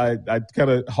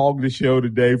kind of hogged the show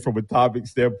today from a topic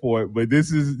standpoint, but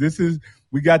this is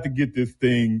we got to get this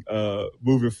thing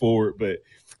moving forward. But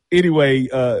anyway,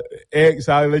 X,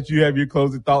 I'll let you have your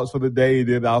closing thoughts for the day, and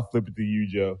then I'll flip it to you,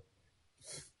 Joe.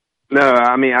 No,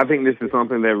 I mean, I think this is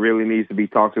something that really needs to be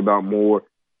talked about more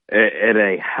at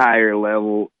a higher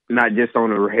level, not just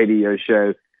on a radio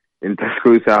show in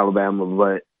Tuscaloosa, Alabama,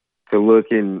 but to look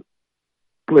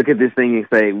at this thing and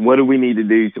say, what do we need to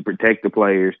do to protect the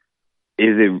players?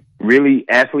 Is it really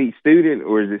athlete-student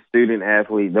or is it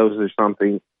student-athlete? Those are some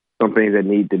things that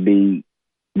need to be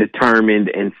determined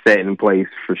and set in place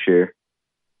for sure.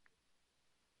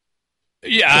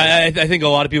 Yeah, I think a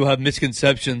lot of people have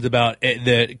misconceptions about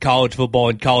that college football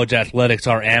and college athletics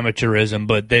are amateurism,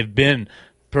 but they've been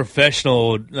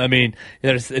professional. I mean,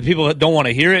 there's people that don't want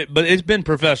to hear it, but it's been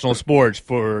professional sports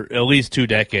for at least 2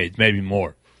 decades, maybe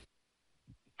more.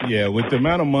 Yeah, with the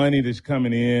amount of money that's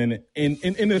coming in, and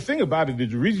the thing about it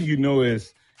is the reason you know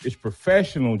it's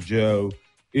professional, Joe,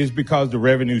 is because the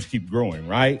revenues keep growing,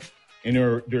 right? And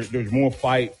there's more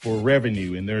fight for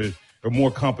revenue, and there's more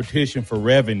competition for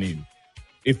revenue.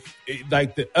 If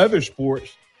like the other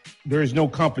sports, there is no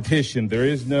competition. There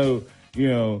is no,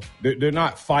 they're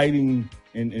not fighting,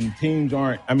 and teams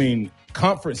aren't. I mean,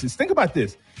 conferences. Think about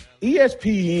this: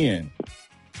 ESPN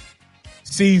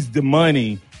sees the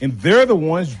money, and they're the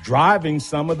ones driving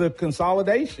some of the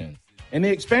consolidation and the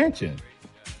expansion.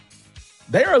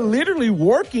 They are literally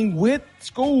working with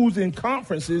schools and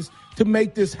conferences to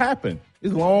make this happen.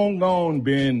 It's long gone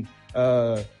been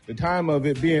the time of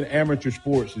it being amateur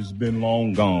sports has been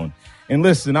long gone. And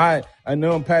listen, I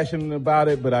know I'm passionate about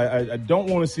it, but I don't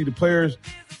want to see the players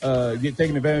get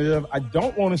taken advantage of. I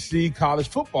don't want to see college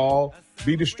football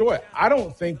be destroyed. I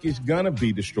don't think it's going to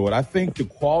be destroyed. I think the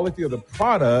quality of the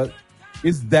product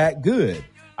is that good.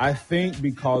 I think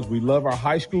because we love our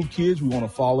high school kids, we want to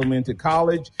follow them into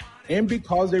college, and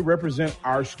because they represent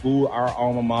our school, our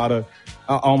alma mater,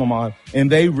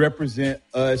 and they represent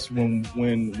us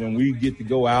when we get to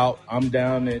go out. I'm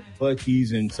down at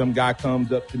Buc-ee's, and some guy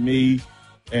comes up to me,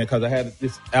 and because I had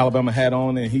this Alabama hat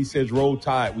on, and he says, "Roll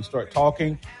Tide." We start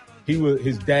talking.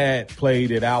 His dad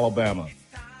played at Alabama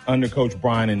under Coach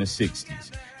Bryant in the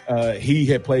 60s. He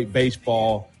had played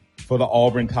baseball for the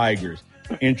Auburn Tigers.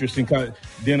 Interesting.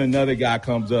 Then another guy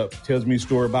comes up, tells me a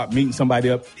story about meeting somebody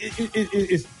up.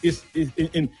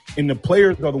 And the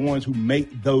players are the ones who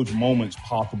make those moments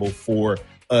possible for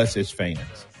us as fans.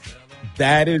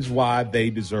 That is why they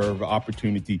deserve the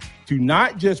opportunity to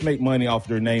not just make money off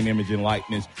their name, image, and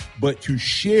likeness, but to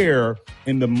share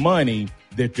in the money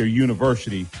that their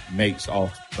university makes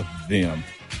off of them.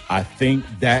 I think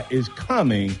that is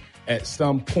coming at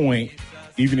some point.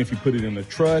 Even if you put it in a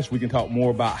trust, we can talk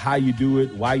more about how you do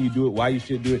it, why you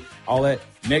should do it, all that.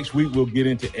 Next week, we'll get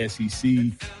into SEC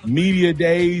media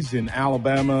days in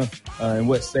Alabama and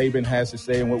what Saban has to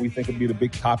say and what we think will be the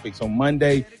big topics on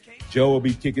Monday. Joe will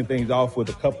be kicking things off with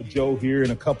a Cup of Joe here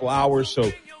in a couple hours, so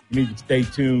you need to stay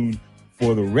tuned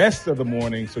for the rest of the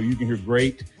morning so you can hear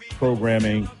great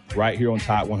programming right here on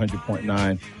Tide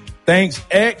 100.9. Thanks,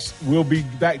 X. We'll be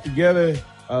back together.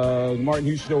 Martin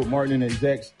Houston Show with Martin and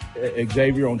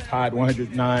Xavier on Tide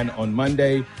 109 on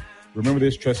Monday. Remember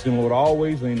this, trust in the Lord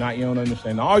always, lean not your own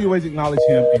understanding. All your ways acknowledge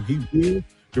him, and he will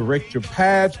direct your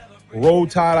paths. Roll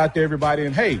Tide out there, everybody.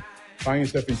 And, hey, find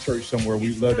yourself in church somewhere.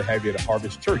 We'd love to have you at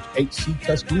Harvest Church,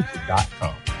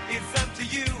 hctuscaloosa.com.